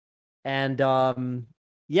funny. And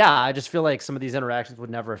I just feel like some of these interactions would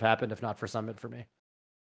never have happened if not for Summit for me.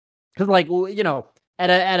 Because like at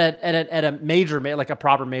a major, like a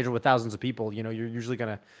proper major with thousands of people, you're usually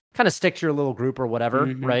gonna kind of stick to your little group or whatever,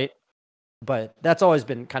 right? But that's always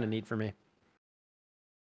been kind of neat for me.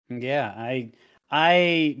 Yeah,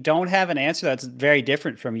 I don't have an answer that's very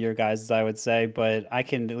different from your guys', I would say, but I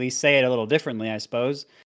can at least say it a little differently, I suppose.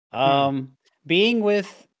 Being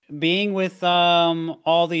with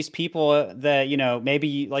all these people that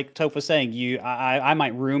maybe like Toph was saying, I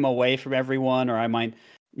might room away from everyone, or I might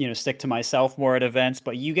stick to myself more at events,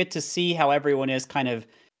 but you get to see how everyone is kind of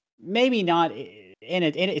maybe not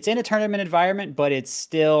it's in a tournament environment, but it's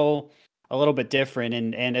still a little bit different,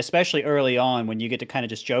 and especially early on when you get to kind of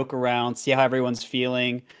just joke around, see how everyone's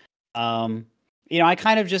feeling. I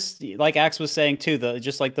kind of just, like Axe was saying too,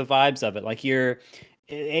 just like the vibes of it, like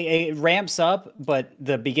it ramps up, but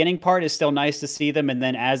the beginning part is still nice to see them, and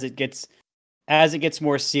then as it gets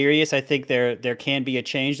more serious, I think there can be a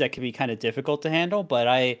change that can be kind of difficult to handle. But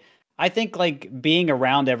I think like being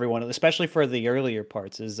around everyone, especially for the earlier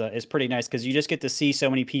parts, is pretty nice because you just get to see so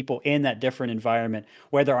many people in that different environment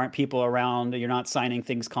where there aren't people around. You're not signing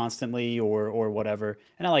things constantly or whatever,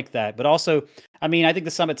 and I like that. But also, I think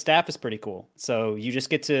the Summit staff is pretty cool. So you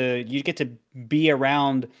get to be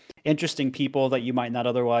around interesting people that you might not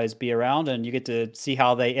otherwise be around, and you get to see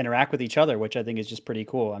how they interact with each other, which I think is just pretty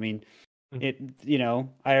cool. I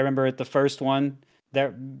remember at the first one,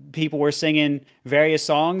 there people were singing various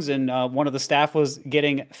songs, and one of the staff was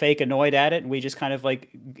getting fake annoyed at it, and we just kind of like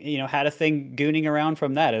had a thing gooning around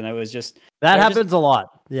from that, and it was just that happens a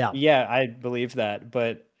lot. Yeah, I believe that,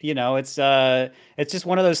 but it's just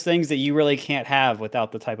one of those things that you really can't have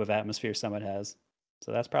without the type of atmosphere Summit has.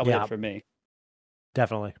 So that's probably it for me.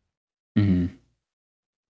 Definitely. Mm-hmm.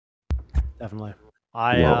 Definitely.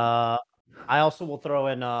 I also will throw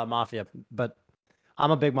in Mafia, but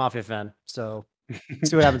I'm a big Mafia fan, so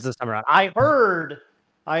see what happens this time around. I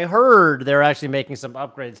heard they're actually making some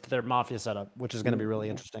upgrades to their Mafia setup, which is going to be really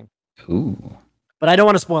interesting. Ooh. But I don't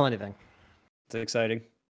want to spoil anything. It's exciting.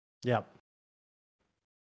 Yep.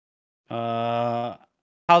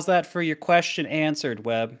 How's that for your question answered,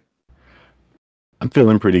 Webb? I'm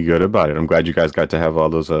feeling pretty good about it. I'm glad you guys got to have all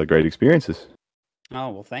those great experiences. Oh,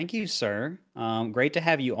 well, thank you, sir. Great to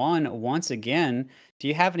have you on once again. Do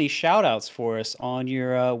you have any shout outs for us on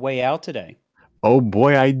your way out today? Oh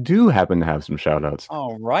boy, I do happen to have some shout outs.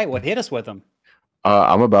 All right, well, hit us with them.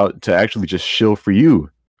 I'm about to actually just shill for you,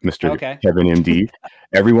 Mr. Kevin MD.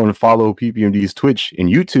 Everyone follow PPMD's Twitch and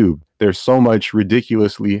YouTube. There's so much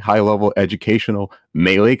ridiculously high-level educational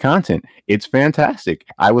Melee content. It's fantastic.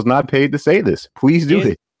 I was not paid to say this. Please do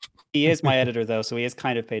it. He is my editor, though, so he is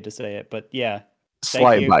kind of paid to say it. But yeah.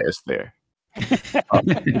 Slight bias there.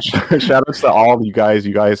 Shout outs to all of you guys.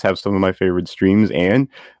 You guys have some of my favorite streams and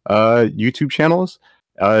YouTube channels.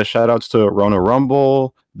 Shout outs to Rona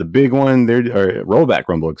Rumble, the big one. Rollback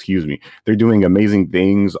Rumble, excuse me. They're doing amazing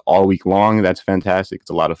things all week long. That's fantastic. It's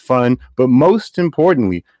a lot of fun. But most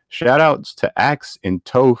importantly, shout outs to Axe and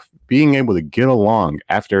Toph being able to get along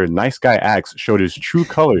after Nice Guy Axe showed his true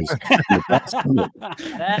colors. That's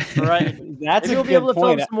right. That's Maybe we'll be able to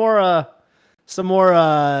film some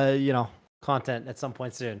more content at some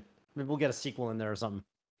point soon. Maybe we'll get a sequel in there or something.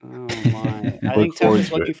 Oh my! I think Toph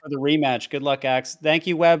is looking for the rematch. Good luck, Axe. Thank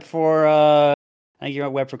you, Webb, for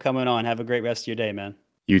coming on. Have a great rest of your day, man.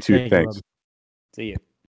 You too. Thanks. See you.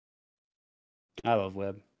 I love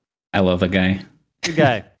Webb. I love the guy. Good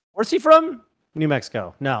guy. Where's he from? New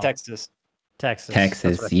Mexico. No. Texas.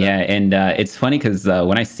 Yeah, and it's funny because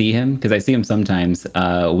when I see him, because I see him sometimes,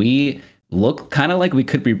 we look kind of like we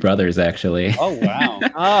could be brothers, actually. Oh wow!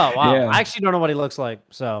 Oh wow! Yeah. I actually don't know what he looks like.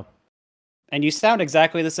 So, and you sound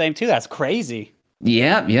exactly the same too. That's crazy.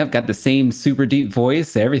 Yeah, got the same super deep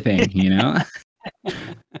voice, everything.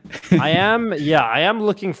 I am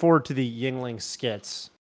looking forward to the Yingling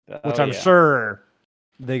skits, which I'm sure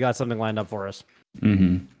they got something lined up for us.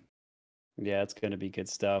 Mm-hmm. Yeah, it's going to be good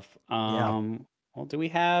stuff. Well, do we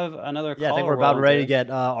have another caller? Yeah, I think we're about ready to get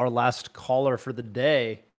our last caller for the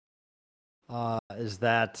day. Is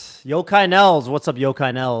that Yokai Nels? What's up,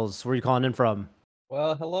 Yokai Nels? Where are you calling in from?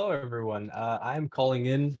 Well, hello, everyone. I'm calling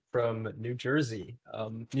in from New Jersey.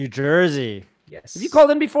 New Jersey. Yes. Have you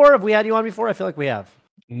called in before? Have we had you on before? I feel like we have.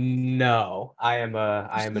 No, I am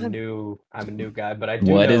a new guy, but I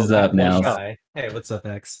do. What is up, Nels? Hey, what's up,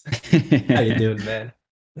 X? How you doing, man?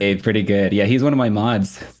 Hey, pretty good. Yeah, he's one of my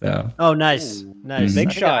mods. So. Oh, nice, nice.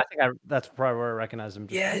 Big shot. I think that's probably where I recognize him.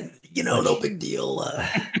 Yeah, no big deal. All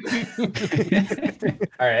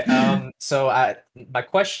right. So my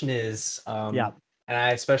question is, and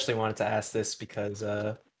I especially wanted to ask this because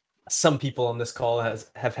some people on this call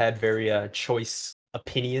have had very choice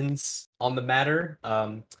opinions on the matter.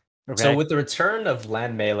 So with the return of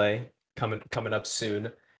LAN Melee coming up soon,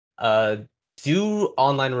 do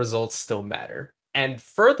online results still matter? And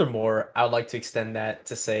furthermore, I would like to extend that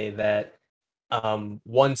to say that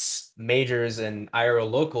once majors and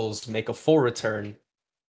IRL locals make a full return,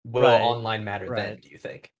 will online matter then, do you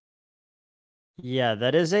think? Yeah,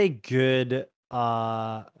 that is a good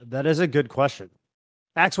question.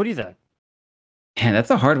 Axe, what do you think? Man, that's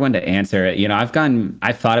a hard one to answer. I've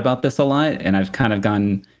thought about this a lot, and I've kind of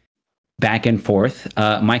gone back and forth.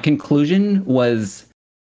 My conclusion was,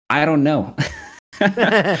 I don't know.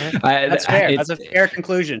 That's fair. That's a fair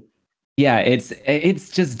conclusion. Yeah, it's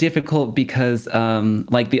just difficult because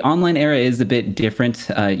like the online era is a bit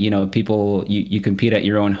different. People you compete at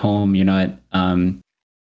your own home. You're not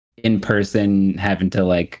in person having to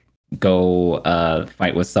like go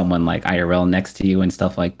fight with someone like IRL next to you and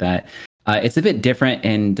stuff like that. It's a bit different,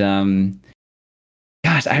 and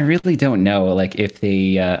gosh, I really don't know. Like if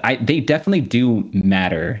they definitely do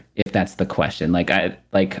matter if that's the question.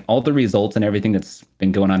 Like all the results and everything that's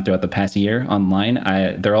been going on throughout the past year online,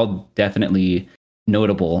 they're all definitely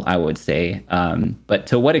notable, I would say. But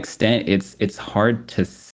to what extent, it's hard to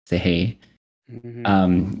say.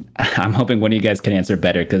 Mm-hmm. I'm hoping one of you guys can answer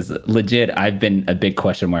better because legit, I've been a big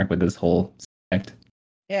question mark with this whole subject.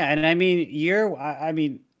 Yeah, and I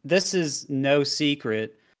mean, this is no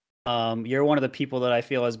secret you're one of the people that I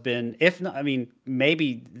feel has been, if not, I mean,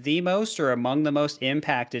 maybe the most or among the most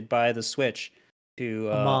impacted by the switch to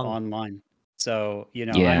online. So,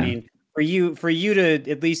 I mean, for you to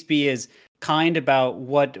at least be as kind about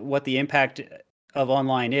what the impact of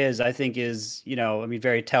online is, I think is, I mean,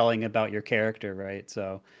 very telling about your character, right?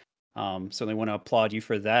 So, certainly want to applaud you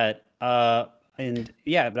for that. And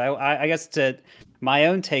yeah, but I guess to my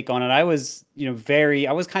own take on it, I was,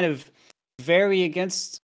 I was kind of very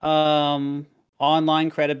against online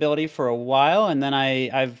credibility for a while, and then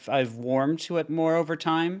I've warmed to it more over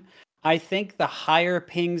time. I think the higher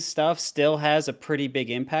ping stuff still has a pretty big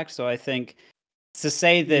impact. So I think to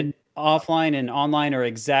say that offline and online are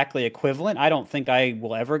exactly equivalent, I don't think I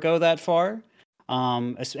will ever go that far.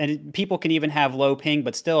 And people can even have low ping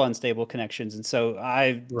but still unstable connections, and so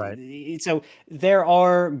so there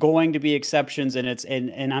are going to be exceptions, and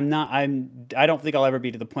I don't think I'll ever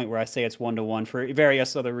be to the point where I say it's 1-to-1 for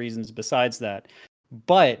various other reasons besides that,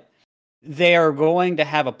 but they are going to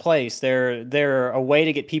have a place. They're a way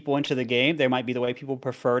to get people into the game. There might be the way people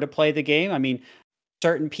prefer to play the game. I mean,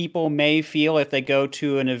 certain people may feel if they go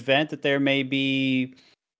to an event that there may be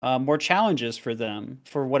more challenges for them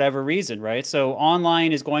for whatever reason, right? So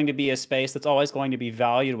online is going to be a space that's always going to be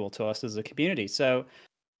valuable to us as a community. So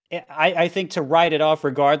I think to write it off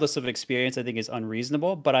regardless of experience, I think is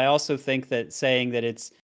unreasonable. But I also think that saying that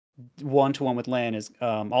it's 1-to-1 with LAN is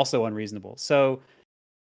also unreasonable. So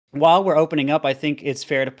while we're opening up, I think it's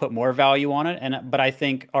fair to put more value on it. But I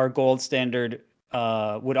think our gold standard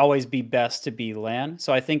would always be best to be LAN.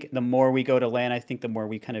 So I think the more we go to LAN, I think the more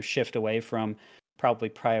we kind of shift away from probably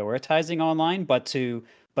prioritizing online, but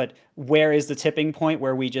where is the tipping point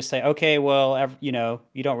where we just say, okay, well, you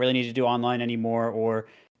don't really need to do online anymore, or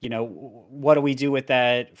what do we do with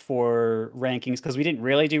that for rankings? Because we didn't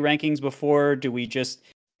really do rankings before. Do we just,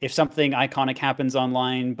 if something iconic happens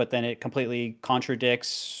online, but then it completely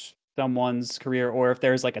contradicts someone's career, or if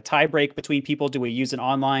there's like a tie break between people, do we use an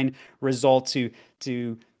online result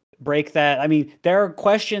to break that? I mean, there are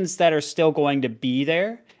questions that are still going to be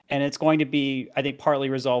there. And it's going to be, I think, partly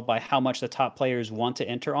resolved by how much the top players want to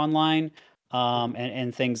enter online,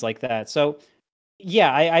 and things like that. So,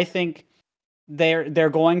 yeah, I think they're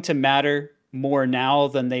going to matter more now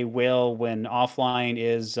than they will when offline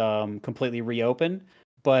is completely reopened.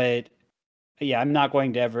 But yeah, I'm not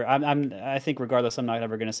going to ever. I think regardless, I'm not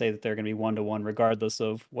ever going to say that they're going to be 1-to-1, regardless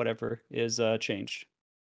of whatever is changed.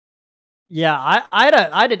 Yeah, I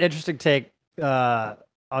had an interesting take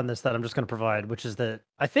on this that I'm just going to provide, which is that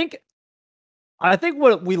I think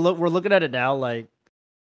what we're looking at it now, like,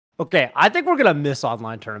 okay, I think we're going to miss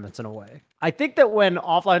online tournaments in a way. I think that when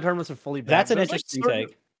offline tournaments are fully back, that's an interesting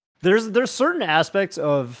take. There's certain aspects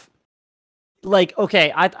of, like,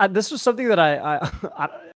 okay, I this was something that I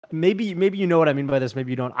maybe you know what I mean by this,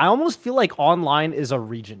 maybe you don't. I almost feel like online is a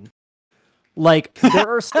region. Like, there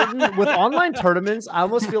are certain with online tournaments, I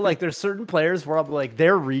almost feel like there's certain players where I'm like,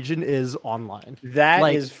 their region is online. That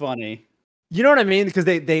is funny. You know what I mean? Because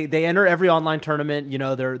they enter every online tournament. You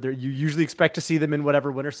usually expect to see them in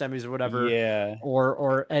whatever winter semis or whatever. Yeah.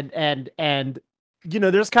 And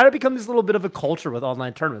there's kind of become this little bit of a culture with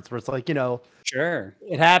online tournaments where it's like, sure,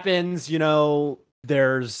 it happens.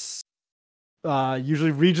 There's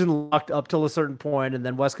usually region locked up till a certain point, and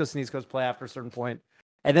then West Coast and East Coast play after a certain point.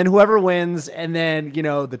 And then whoever wins, and then,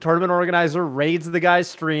 the tournament organizer raids the guy's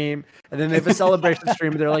stream, and then they have a celebration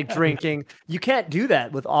stream, and they're like drinking. You can't do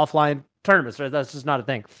that with offline tournaments, right? That's just not a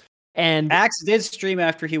thing. And Axe did stream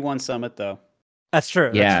after he won Summit, though. That's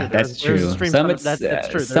true. Yeah, that's true. Summit's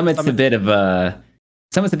a bit of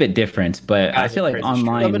Summit's a bit different, but I feel like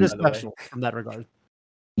online Summit is special from that regard.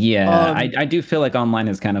 Yeah, I do feel like online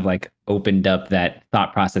has kind of like opened up that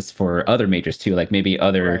thought process for other majors too. Like maybe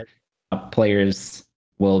other players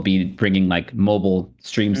will be bringing like mobile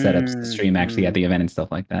stream setups to stream actually at the event and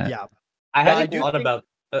stuff like that. Yeah, I hadn't thought about.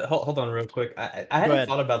 Hold on, real quick. I hadn't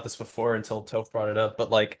thought about this before until Toph brought it up.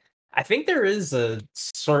 But like, I think there is a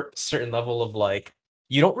certain level of like,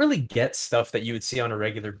 you don't really get stuff that you would see on a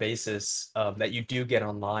regular basis that you do get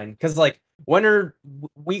online. Because like,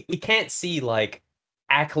 we can't see like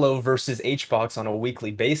Aklo versus HBox on a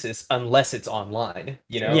weekly basis unless it's online.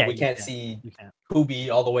 We can't see Kubi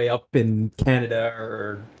all the way up in Canada,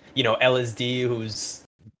 or LSD, who's,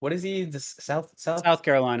 what is he? South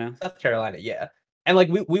Carolina. South Carolina, yeah. And like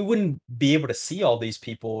we wouldn't be able to see all these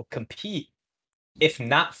people compete if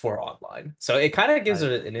not for online. So it kind of gives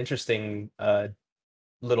it an interesting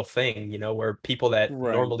little thing, where people that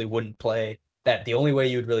normally wouldn't play, that the only way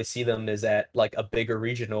you would really see them is at like a bigger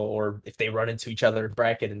regional, or if they run into each other in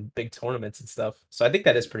bracket and big tournaments and stuff. So I think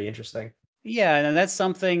that is pretty interesting. Yeah, and that's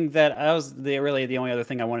something that really the only other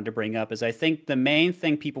thing I wanted to bring up is I think the main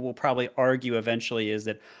thing people will probably argue eventually is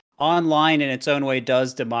that online in its own way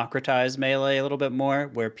does democratize Melee a little bit more,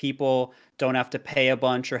 where people don't have to pay a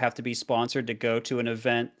bunch or have to be sponsored to go to an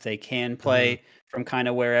event. They can play from kind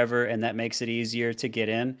of wherever, and that makes it easier to get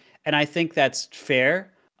in. And I think that's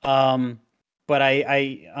fair. But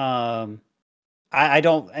I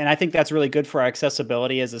don't, and I think that's really good for our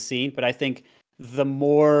accessibility as a scene. But I think the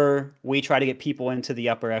more we try to get people into the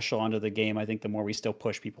upper echelon of the game, I think the more we still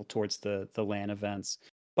push people towards the LAN events.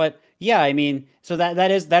 But yeah, I mean, so that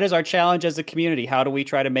is our challenge as a community. How do we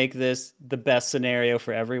try to make this the best scenario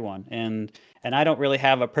for everyone? And I don't really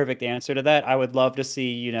have a perfect answer to that. I would love to see,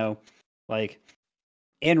 you know, like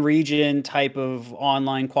in region type of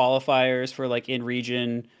online qualifiers for like in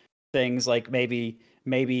region things, like maybe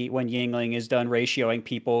when Yingling is done ratioing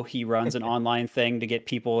people, he runs an online thing to get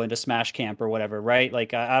people into Smash Camp or whatever, right?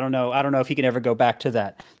 Like I don't know if he can ever go back to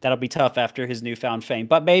that. That'll be tough after his newfound fame,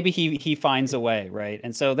 but maybe he finds a way, right?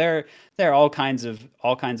 And so there are all kinds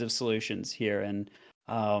of solutions here, and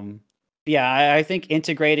yeah, I think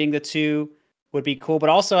integrating the two would be cool. But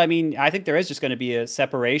also, I mean, I think there is just going to be a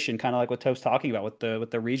separation, kind of like what Toast's talking about with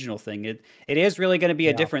the regional thing. It is really going to be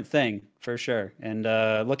a different thing for sure. And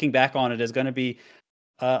looking back on it is going to be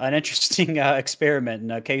an interesting experiment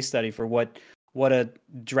and a case study for what a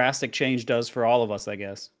drastic change does for all of us, I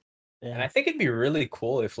guess. Yeah. And I think it'd be really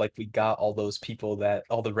cool if like we got all those people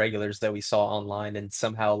all the regulars that we saw online and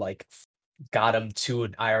somehow like got them to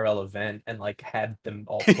an IRL event and like had them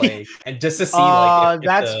all play and just to see like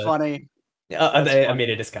that's funny. I mean,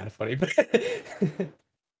 it is kind of funny, but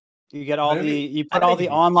you get you put all the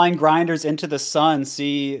online grinders into the sun,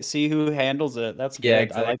 see who handles it. That's good.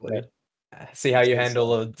 Exactly. I like that. See how you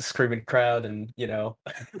handle a screaming crowd and, you know,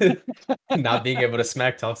 not being able to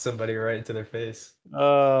smack talk somebody right into their face.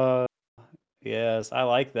 Yes, I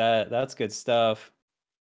like that. That's good stuff.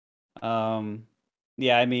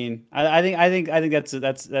 Yeah, I mean, I think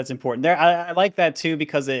that's important. There, I like that too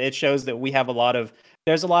because it shows that we have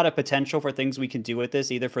there's a lot of potential for things we can do with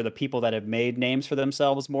this, either for the people that have made names for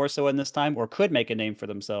themselves more so in this time, or could make a name for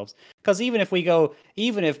themselves. Because even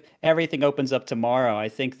if everything opens up tomorrow, I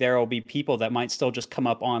think there will be people that might still just come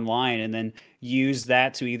up online and then use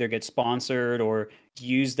that to either get sponsored or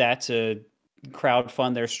use that to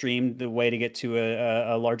crowdfund their stream, the way to get to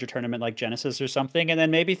a larger tournament like Genesis or something, and then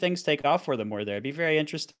maybe things take off for them more there. It'd be very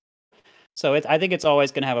interesting. So I think it's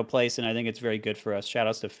always going to have a place, and I think it's very good for us. Shout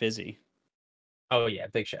outs to Fizzy. Oh yeah,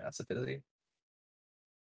 big shout outs to Fizzy.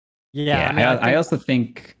 Yeah, I mean, I also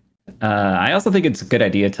think it's a good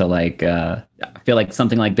idea to like I feel like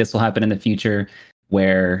something like this will happen in the future,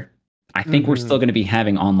 where I think we're still going to be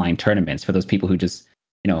having online tournaments for those people who just,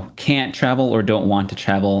 you know, can't travel or don't want to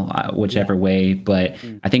travel, whichever way. But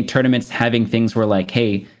I think tournaments having things where like,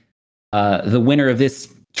 hey, the winner of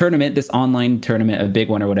this tournament, this online tournament, a big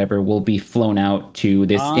one or whatever, will be flown out to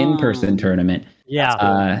this in-person tournament.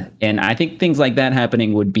 Yeah. And I think things like that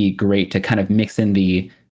happening would be great to kind of mix in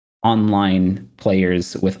the online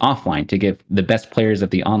players with offline to give the best players of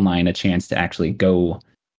the online a chance to actually go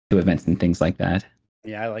to events and things like that.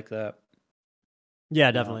 Yeah, I like that.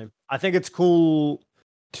 Yeah, definitely. I think it's cool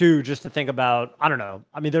too, just to think about. I don't know.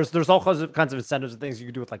 I mean, there's all kinds of incentives and things you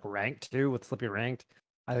can do with like ranked too, with Slippery Ranked.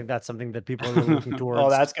 I think that's something that people are really looking towards. Oh,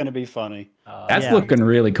 that's going to be funny. That's looking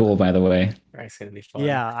really cool, by the way. Rank's going to be fun.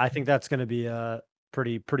 Yeah, I think that's going to be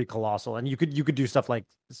pretty colossal, and you could do stuff like,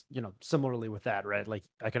 you know, similarly with that, right? Like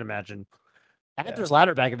I can imagine Adler's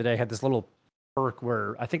Ladder back in the day had this little perk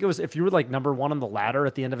where I think it was if you were like number one on the ladder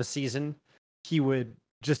at the end of a season, he would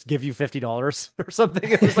just give you $50 or something.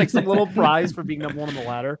 It was like some little prize for being number one on the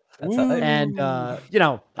ladder. And you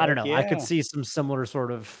know, I don't know. Yeah. I could see some similar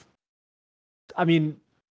sort of. I mean,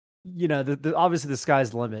 you know, the obviously the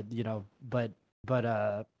sky's the limit, you know, but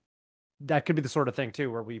that could be the sort of thing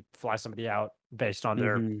too, where we fly somebody out based on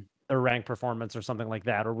their rank performance or something like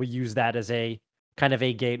that, or we use that as a kind of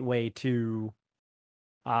a gateway to,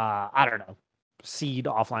 I don't know, seed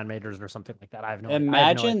offline majors or something like that. I have no.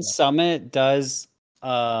 Imagine Summit does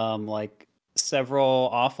like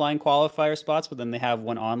several offline qualifier spots, but then they have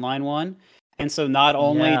one online one. And so not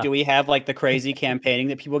only do we have like the crazy campaigning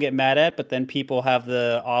that people get mad at, but then people have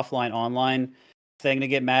the offline online thing to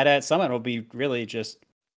get mad at. Summit will be really just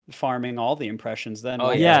farming all the impressions then.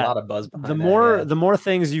 Oh yeah, a lot of buzz behind the more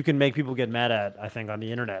things you can make people get mad at, I think, on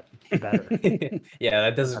the internet, the better. Yeah,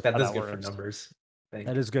 that does good for numbers.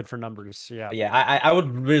 That is good for numbers. Yeah. But yeah, I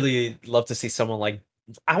would really love to see someone like,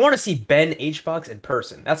 I want to see Ben HBox in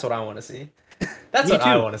person. That's what I want to see. That's what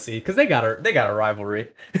I want to see, because they got a rivalry.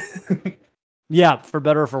 Yeah, for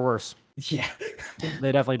better or for worse. Yeah.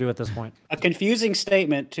 They definitely do at this point. A confusing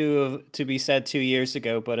statement to be said 2 years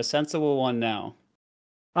ago, but a sensible one now.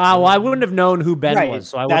 Well, I wouldn't have known who Ben was,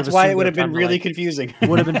 so that's why it would have been really confusing.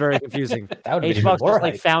 Would have been very confusing. That would be HBox just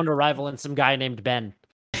like found a rival in some guy named Ben.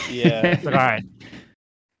 Yeah. All right.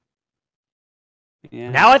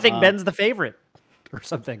 Yeah. Now I think Ben's the favorite or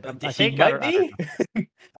something. I think might be.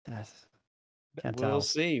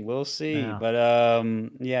 We'll see. Yeah. But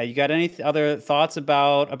yeah, you got any other thoughts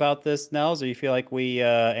about this, Nels, or you feel like we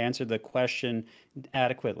answered the question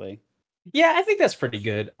adequately? Yeah, I think that's pretty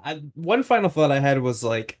good. One final thought I had was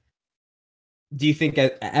like, do you think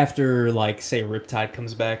after like say Riptide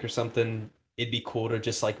comes back or something, it'd be cool to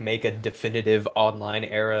just like make a definitive online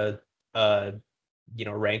era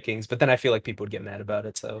rankings? But then I feel like people would get mad about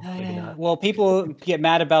it, so maybe not. Well, people get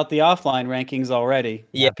mad about the offline rankings already.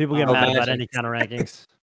 Yeah, people get mad about any kind of rankings.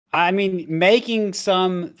 I mean, making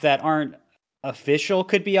some that aren't official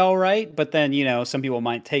could be all right, but then some people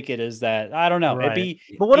might take it as that. I don't know. Right.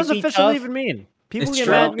 But what does official even mean? People get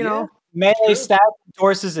mad, Melee Stats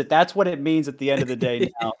endorses it. That's what it means at the end of the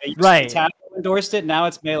day now. Right. Tackle endorsed it. Now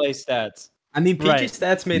it's Melee Stats. I mean, PG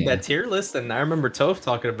Stats made that tier list, and I remember Toph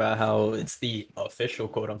talking about how it's the official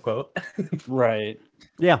quote unquote. Right.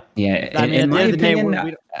 Yeah. Yeah. I mean, in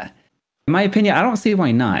my opinion, I don't see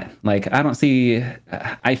why not. Like, I don't see.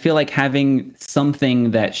 I feel like having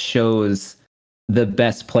something that shows the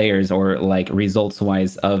best players or like results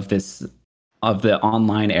wise of the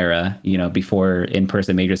online era, before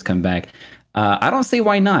in-person majors come back. I don't see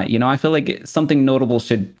why not. I feel like something notable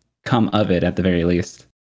should come of it at the very least.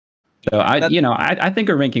 So I think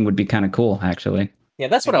a ranking would be kind of cool, actually. Yeah,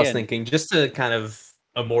 that's what I was thinking, just to kind of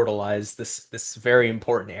immortalize this very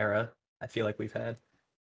important era I feel like we've had.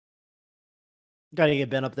 Got to get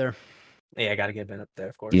Ben up there. Yeah, I got to get Ben up there,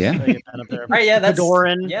 of course. Yeah. Gotta get Ben up there. All right, yeah, that's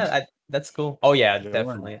Kadoran. Yeah, that's cool. Oh yeah,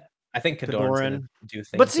 definitely. I think Kadoran do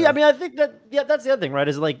things. But see, I mean, I think that that's the other thing, right?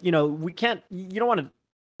 Is like, we can't. You don't want to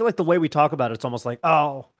feel like the way we talk about it. It's almost like,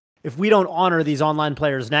 oh, if we don't honor these online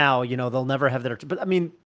players now, they'll never have their. But I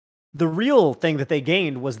mean, the real thing that they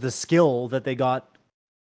gained was the skill that they got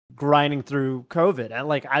grinding through COVID, and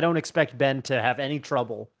like, I don't expect Ben to have any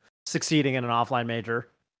trouble succeeding in an offline major.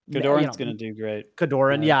 Kadoran's going to do great.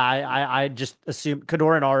 Kadoran, I just assume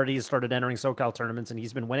Kadoran already started entering SoCal tournaments, and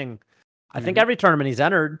he's been winning. I think every tournament he's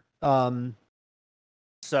entered.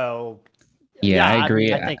 So yeah, I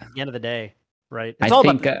agree. I think at the end of the day, right?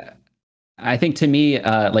 I think to me,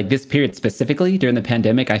 like this period specifically during the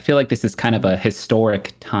pandemic, I feel like this is kind of a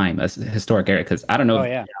historic time, a historic era, because I don't know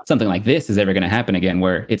if something like this is ever going to happen again,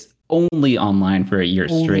 where it's only online for a year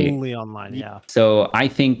straight. Only online, yeah. So I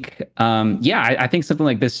think, I think something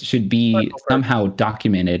like this should be somehow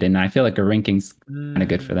documented, and I feel like a ranking's kind of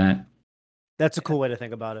good for that. That's a cool way to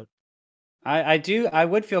think about it. I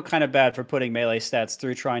would feel kind of bad for putting Melee Stats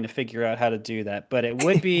through trying to figure out how to do that, but it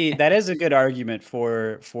would be that is a good argument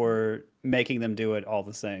for making them do it all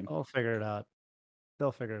the same. They'll figure it out.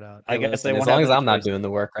 I guess as long as I'm not doing the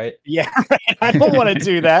work, right? Yeah, I don't want to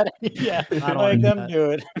do that. Yeah, I don't like them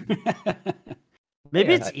do it.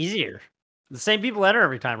 Maybe it's easier. The same people enter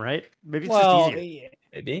every time, right? Maybe it's just easier.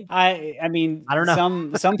 Maybe. I mean, I don't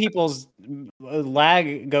know. Some people's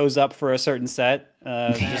lag goes up for a certain set,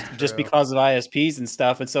 just because of ISPs and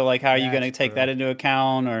stuff. And so, like, how are you going to take that into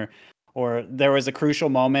account? Or there was a crucial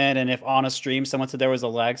moment, and if on a stream someone said there was a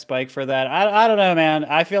lag spike for that, I don't know, man.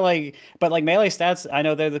 I feel like, but like Melee Stats, I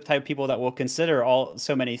know they're the type of people that will consider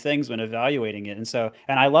so many things when evaluating it, and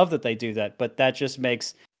I love that they do that. But that just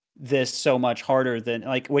makes this so much harder than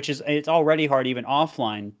it's already hard even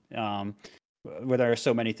offline. Where there are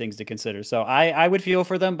so many things to consider. So I would feel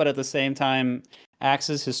for them, but at the same time,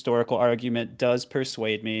 Axe's historical argument does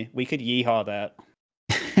persuade me. We could yeehaw that.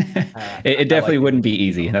 It definitely wouldn't be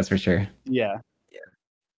easy, that's for sure. Yeah.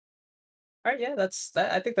 All right, yeah,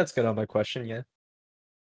 I think that's good on my question, yeah.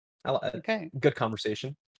 Okay. Good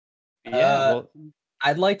conversation. Yeah.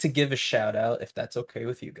 I'd like to give a shout out, if that's okay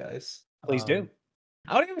with you guys. Please do.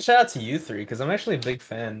 I want to give a shout out to you three, because I'm actually a big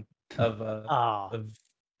fan of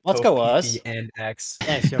Let's go us and Axe.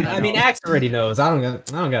 I mean, Axe already knows. I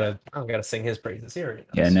don't gotta sing his praises. He already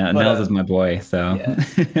knows. Yeah, Nels is my boy. So,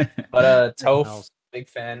 but Toph, big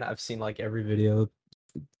fan. I've seen like every video,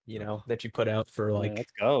 that you put out for like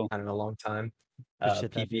let's go. I don't know, a long time.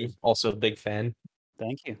 PP, also a big fan.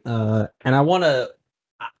 Thank you. And I want to,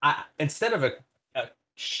 instead of a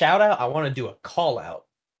shout out, I want to do a call out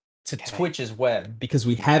to Twitch's web, because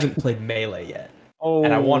we haven't played Melee yet.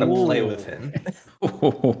 And I want to play with him.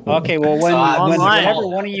 Okay, well, whenever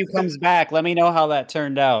one of you comes back, let me know how that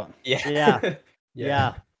turned out.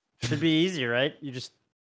 Yeah. Should be easy, right? You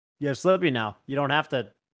have Slippy now. You don't have to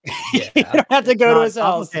Yeah. You don't have to go to his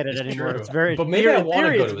house. Complicated anymore. True. It's very. But maybe I in wanna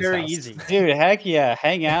theory, go it's to his very house. easy. Dude, heck yeah.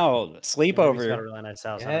 Hang out. Sleep Maybe he's got a over. really nice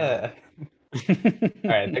house. I don't know. Yeah. All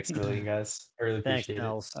right. Thanks a million, guys. I really Thanks, appreciate it.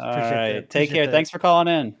 Nels. All Appreciate right. that. Take care. Appreciate Thanks for calling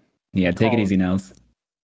in. Yeah, take it Call. easy, Nels.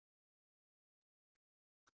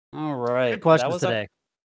 All right. Good questions That was today.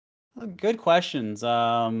 good questions.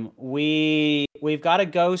 We've got to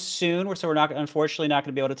go soon, so we're not unfortunately not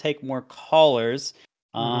going to be able to take more callers.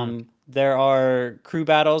 There are crew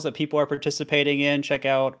battles that people are participating in. Check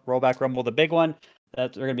out Rollback Rumble, the big one.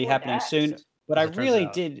 That's going to be happening soon. But I really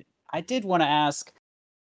did want to ask.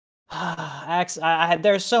 Ax,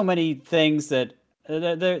 there's so many things that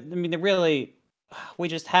we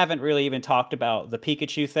just haven't really even talked about the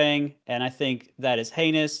Pikachu thing, and I think that is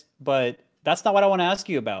heinous. But that's not what I want to ask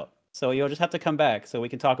you about. So you'll just have to come back so we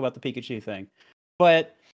can talk about the Pikachu thing.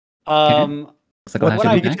 But Looks like I'll have what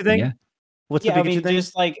to be Pikachu back, thing? yeah. What's the Pikachu thing?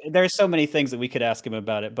 just like there's so many things that we could ask him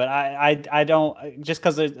about it, but I don't just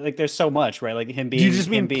because there's so much, right? Like him being. Do you just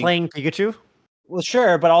mean playing Pikachu? Well,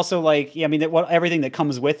 sure, but also like I mean, everything that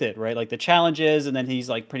comes with it, right? Like the challenges, and then he's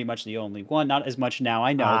like pretty much the only one. Not as much now,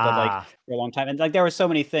 I know, but like for a long time, and like there were so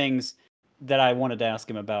many things that I wanted to ask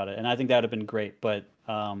him about it, and I think that would have been great. But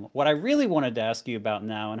what I really wanted to ask you about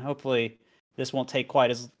now, and hopefully this won't take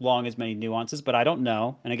quite as long as many nuances, but I don't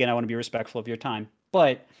know. And again, I want to be respectful of your time,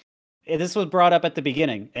 but this was brought up at the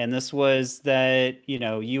beginning, and this was that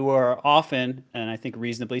you are often, and I think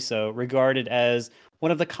reasonably so, regarded as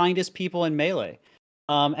one of the kindest people in Melee.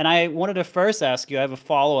 And I wanted to first ask you, I have a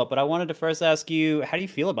follow-up, but I wanted to first ask you, how do you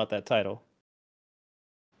feel about that title?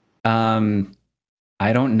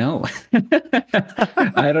 I don't know.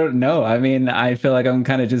 I don't know. I mean, I feel like I'm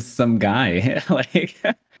kind of just some guy.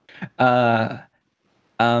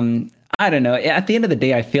 I don't know. At the end of the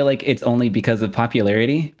day, I feel like it's only because of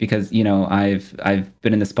popularity, because I've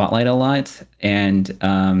been in the spotlight a lot, and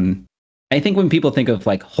I think when people think of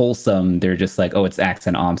like wholesome, they're just like, oh, it's Axe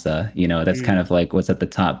and Amsa. That's kind of like what's at the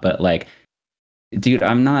top. But like, dude,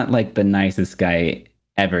 I'm not like the nicest guy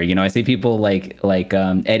ever. I see people like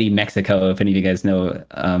Eddie Mexico, if any of you guys know,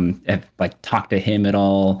 have like talked to him at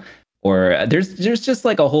all, or there's just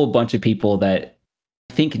like a whole bunch of people that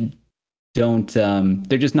I think don't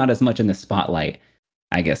they're just not as much in the spotlight,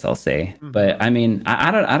 I guess I'll say. But I mean,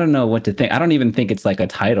 I don't know what to think. I don't even think it's like a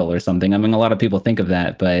title or something. I mean, a lot of people think of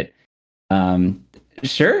that, but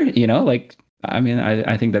sure, like I mean,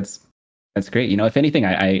 I think that's great. If anything,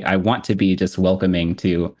 I want to be just welcoming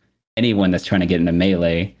to anyone that's trying to get into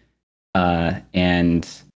Melee, and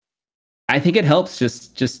I think it helps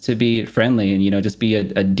just to be friendly and just be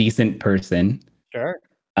a decent person. Sure.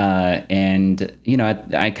 And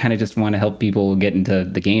I kind of just want to help people get into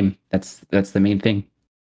the game. That's the main thing.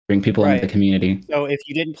 Bring people into the community. So if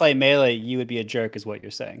you didn't play Melee, you would be a jerk, is what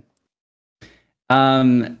you're saying.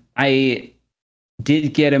 I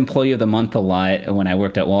did get Employee of the Month a lot when I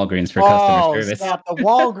worked at Walgreens for customer service. Stop the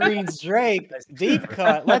Walgreens Drake deep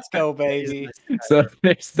cut. Let's go, baby. So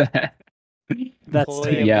there's that. That's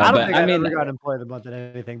yeah. I don't think I've ever got Employee of the Month in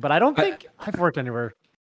anything, but I don't think I've worked anywhere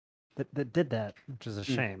that did that, which is a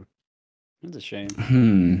shame. It's a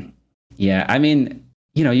shame. Yeah, I mean,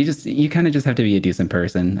 you kind of just have to be a decent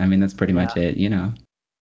person. I mean, that's pretty much it.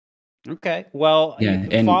 Okay. Well,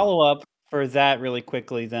 and follow up for that really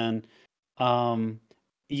quickly then.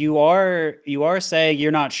 You are saying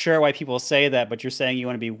you're not sure why people say that, but you're saying you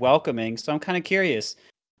want to be welcoming. So I'm kind of curious,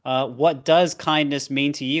 what does kindness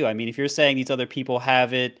mean to you? I mean, if you're saying these other people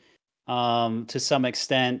have it to some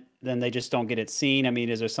extent, then they just don't get it seen. I mean,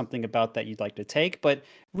 is there something about that you'd like to take? But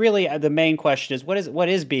really, the main question is, what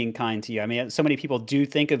is being kind to you? I mean, so many people do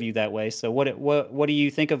think of you that way. So what do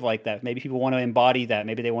you think of like that? Maybe people want to embody that.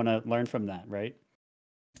 Maybe they want to learn from that, right?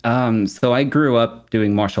 So I grew up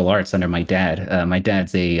doing martial arts under my dad. My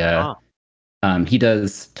dad's he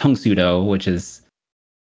does Tung Sudo, which is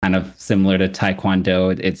kind of similar to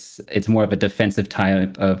Taekwondo. It's more of a defensive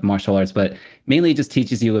type of martial arts, but mainly just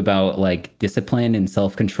teaches you about like discipline and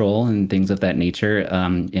self-control and things of that nature.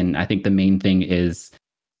 And I think the main thing is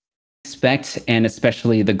respect, and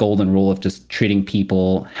especially the golden rule of just treating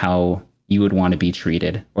people how you would want to be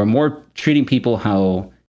treated, or more treating people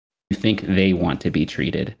how you think they want to be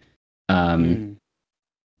treated. And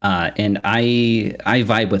I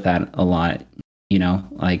vibe with that a lot,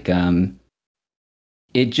 like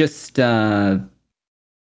it just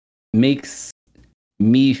makes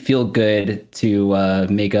me feel good to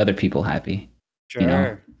make other people happy. Sure.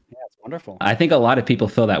 Yeah, it's wonderful. I think a lot of people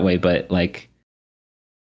feel that way, but like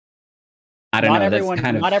I don't know.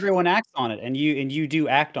 Not everyone acts on it, and you do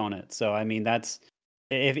act on it. So I mean, that's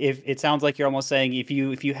if it sounds like you're almost saying if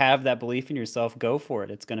you have that belief in yourself, go for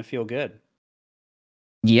it. It's going to feel good.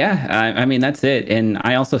 Yeah, I mean that's it, and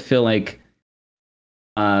I also feel like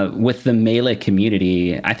with the Melee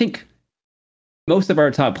community, I think most of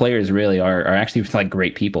our top players really are actually like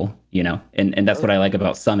great people, you know, and that's what I like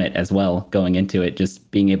about Summit as well. Going into it,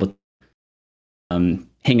 just being able to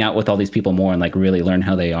hang out with all these people more and like really learn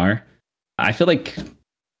how they are. I feel like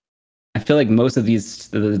most of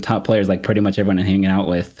the top players, like pretty much everyone I'm hanging out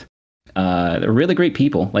with, they're really great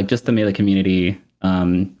people. Like just the Melee community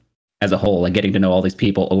as a whole, like getting to know all these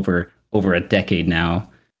people over a decade now.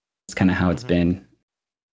 It's kind of how it's been.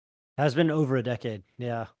 Has been over a decade.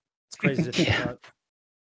 Yeah, it's crazy to think about.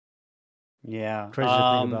 Yeah, crazy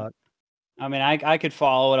to think about. I mean, I could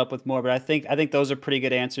follow it up with more, but I think those are pretty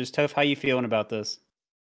good answers. Toph, how you feeling about this?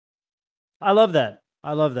 I love that.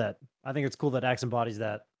 I think it's cool that Axe embodies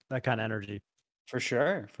that kind of energy. For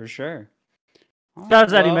sure. Shout out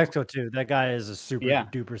to Eddie Mexico too. That guy is a super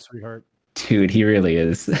duper sweetheart. Dude, he really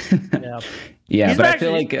is. Yeah, he's but I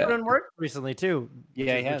feel like doing work recently too.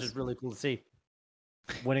 Yeah, he has. Which is really cool to see.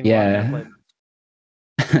 Winning. Yeah.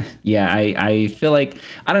 Yeah, I feel like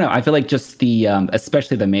I don't know. I feel like just the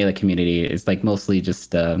especially the Melee community is like mostly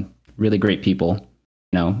just really great people.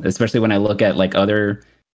 You know, especially when I look at like other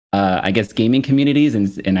I guess gaming communities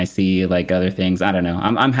and I see like other things. I don't know.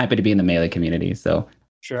 I'm happy to be in the Melee community. So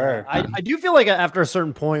sure. I do feel like after a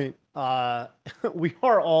certain point, we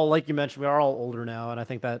are all, like you mentioned, we are all older now, and I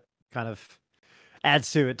think that kind of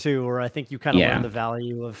adds to it too. Or I think you kind of learn the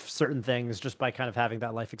value of certain things just by kind of having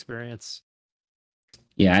that life experience.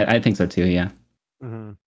 Yeah, I think so too. Yeah.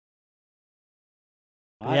 Mm-hmm.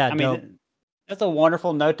 I mean, that's a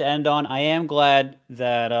wonderful note to end on. I am glad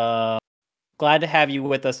that glad to have you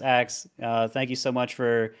with us, Axe. Thank you so much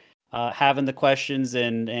for having the questions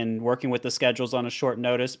and working with the schedules on a short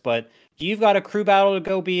notice. But you've got a crew battle to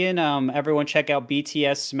go be in. Everyone check out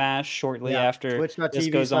BTS Smash shortly after this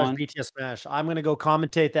goes on. BTS Smash. I'm going to go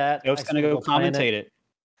commentate that. Joe's going to go commentate it.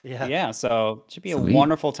 Yeah, so it should be a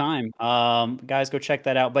wonderful time. Guys, go check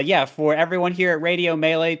that out. But yeah, for everyone here at Radio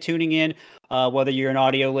Melee tuning in, whether you're an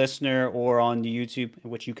audio listener or on YouTube,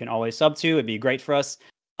 which you can always sub to, it'd be great for us.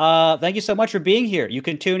 Thank you so much for being here. You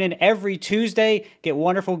can tune in every Tuesday, get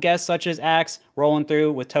wonderful guests such as Axe rolling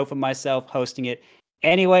through with Toph and myself hosting it.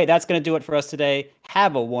 Anyway, that's going to do it for us today.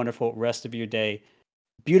 Have a wonderful rest of your day.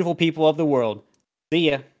 Beautiful people of the world. See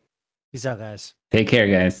ya. Peace out, guys. Take care,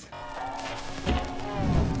 guys.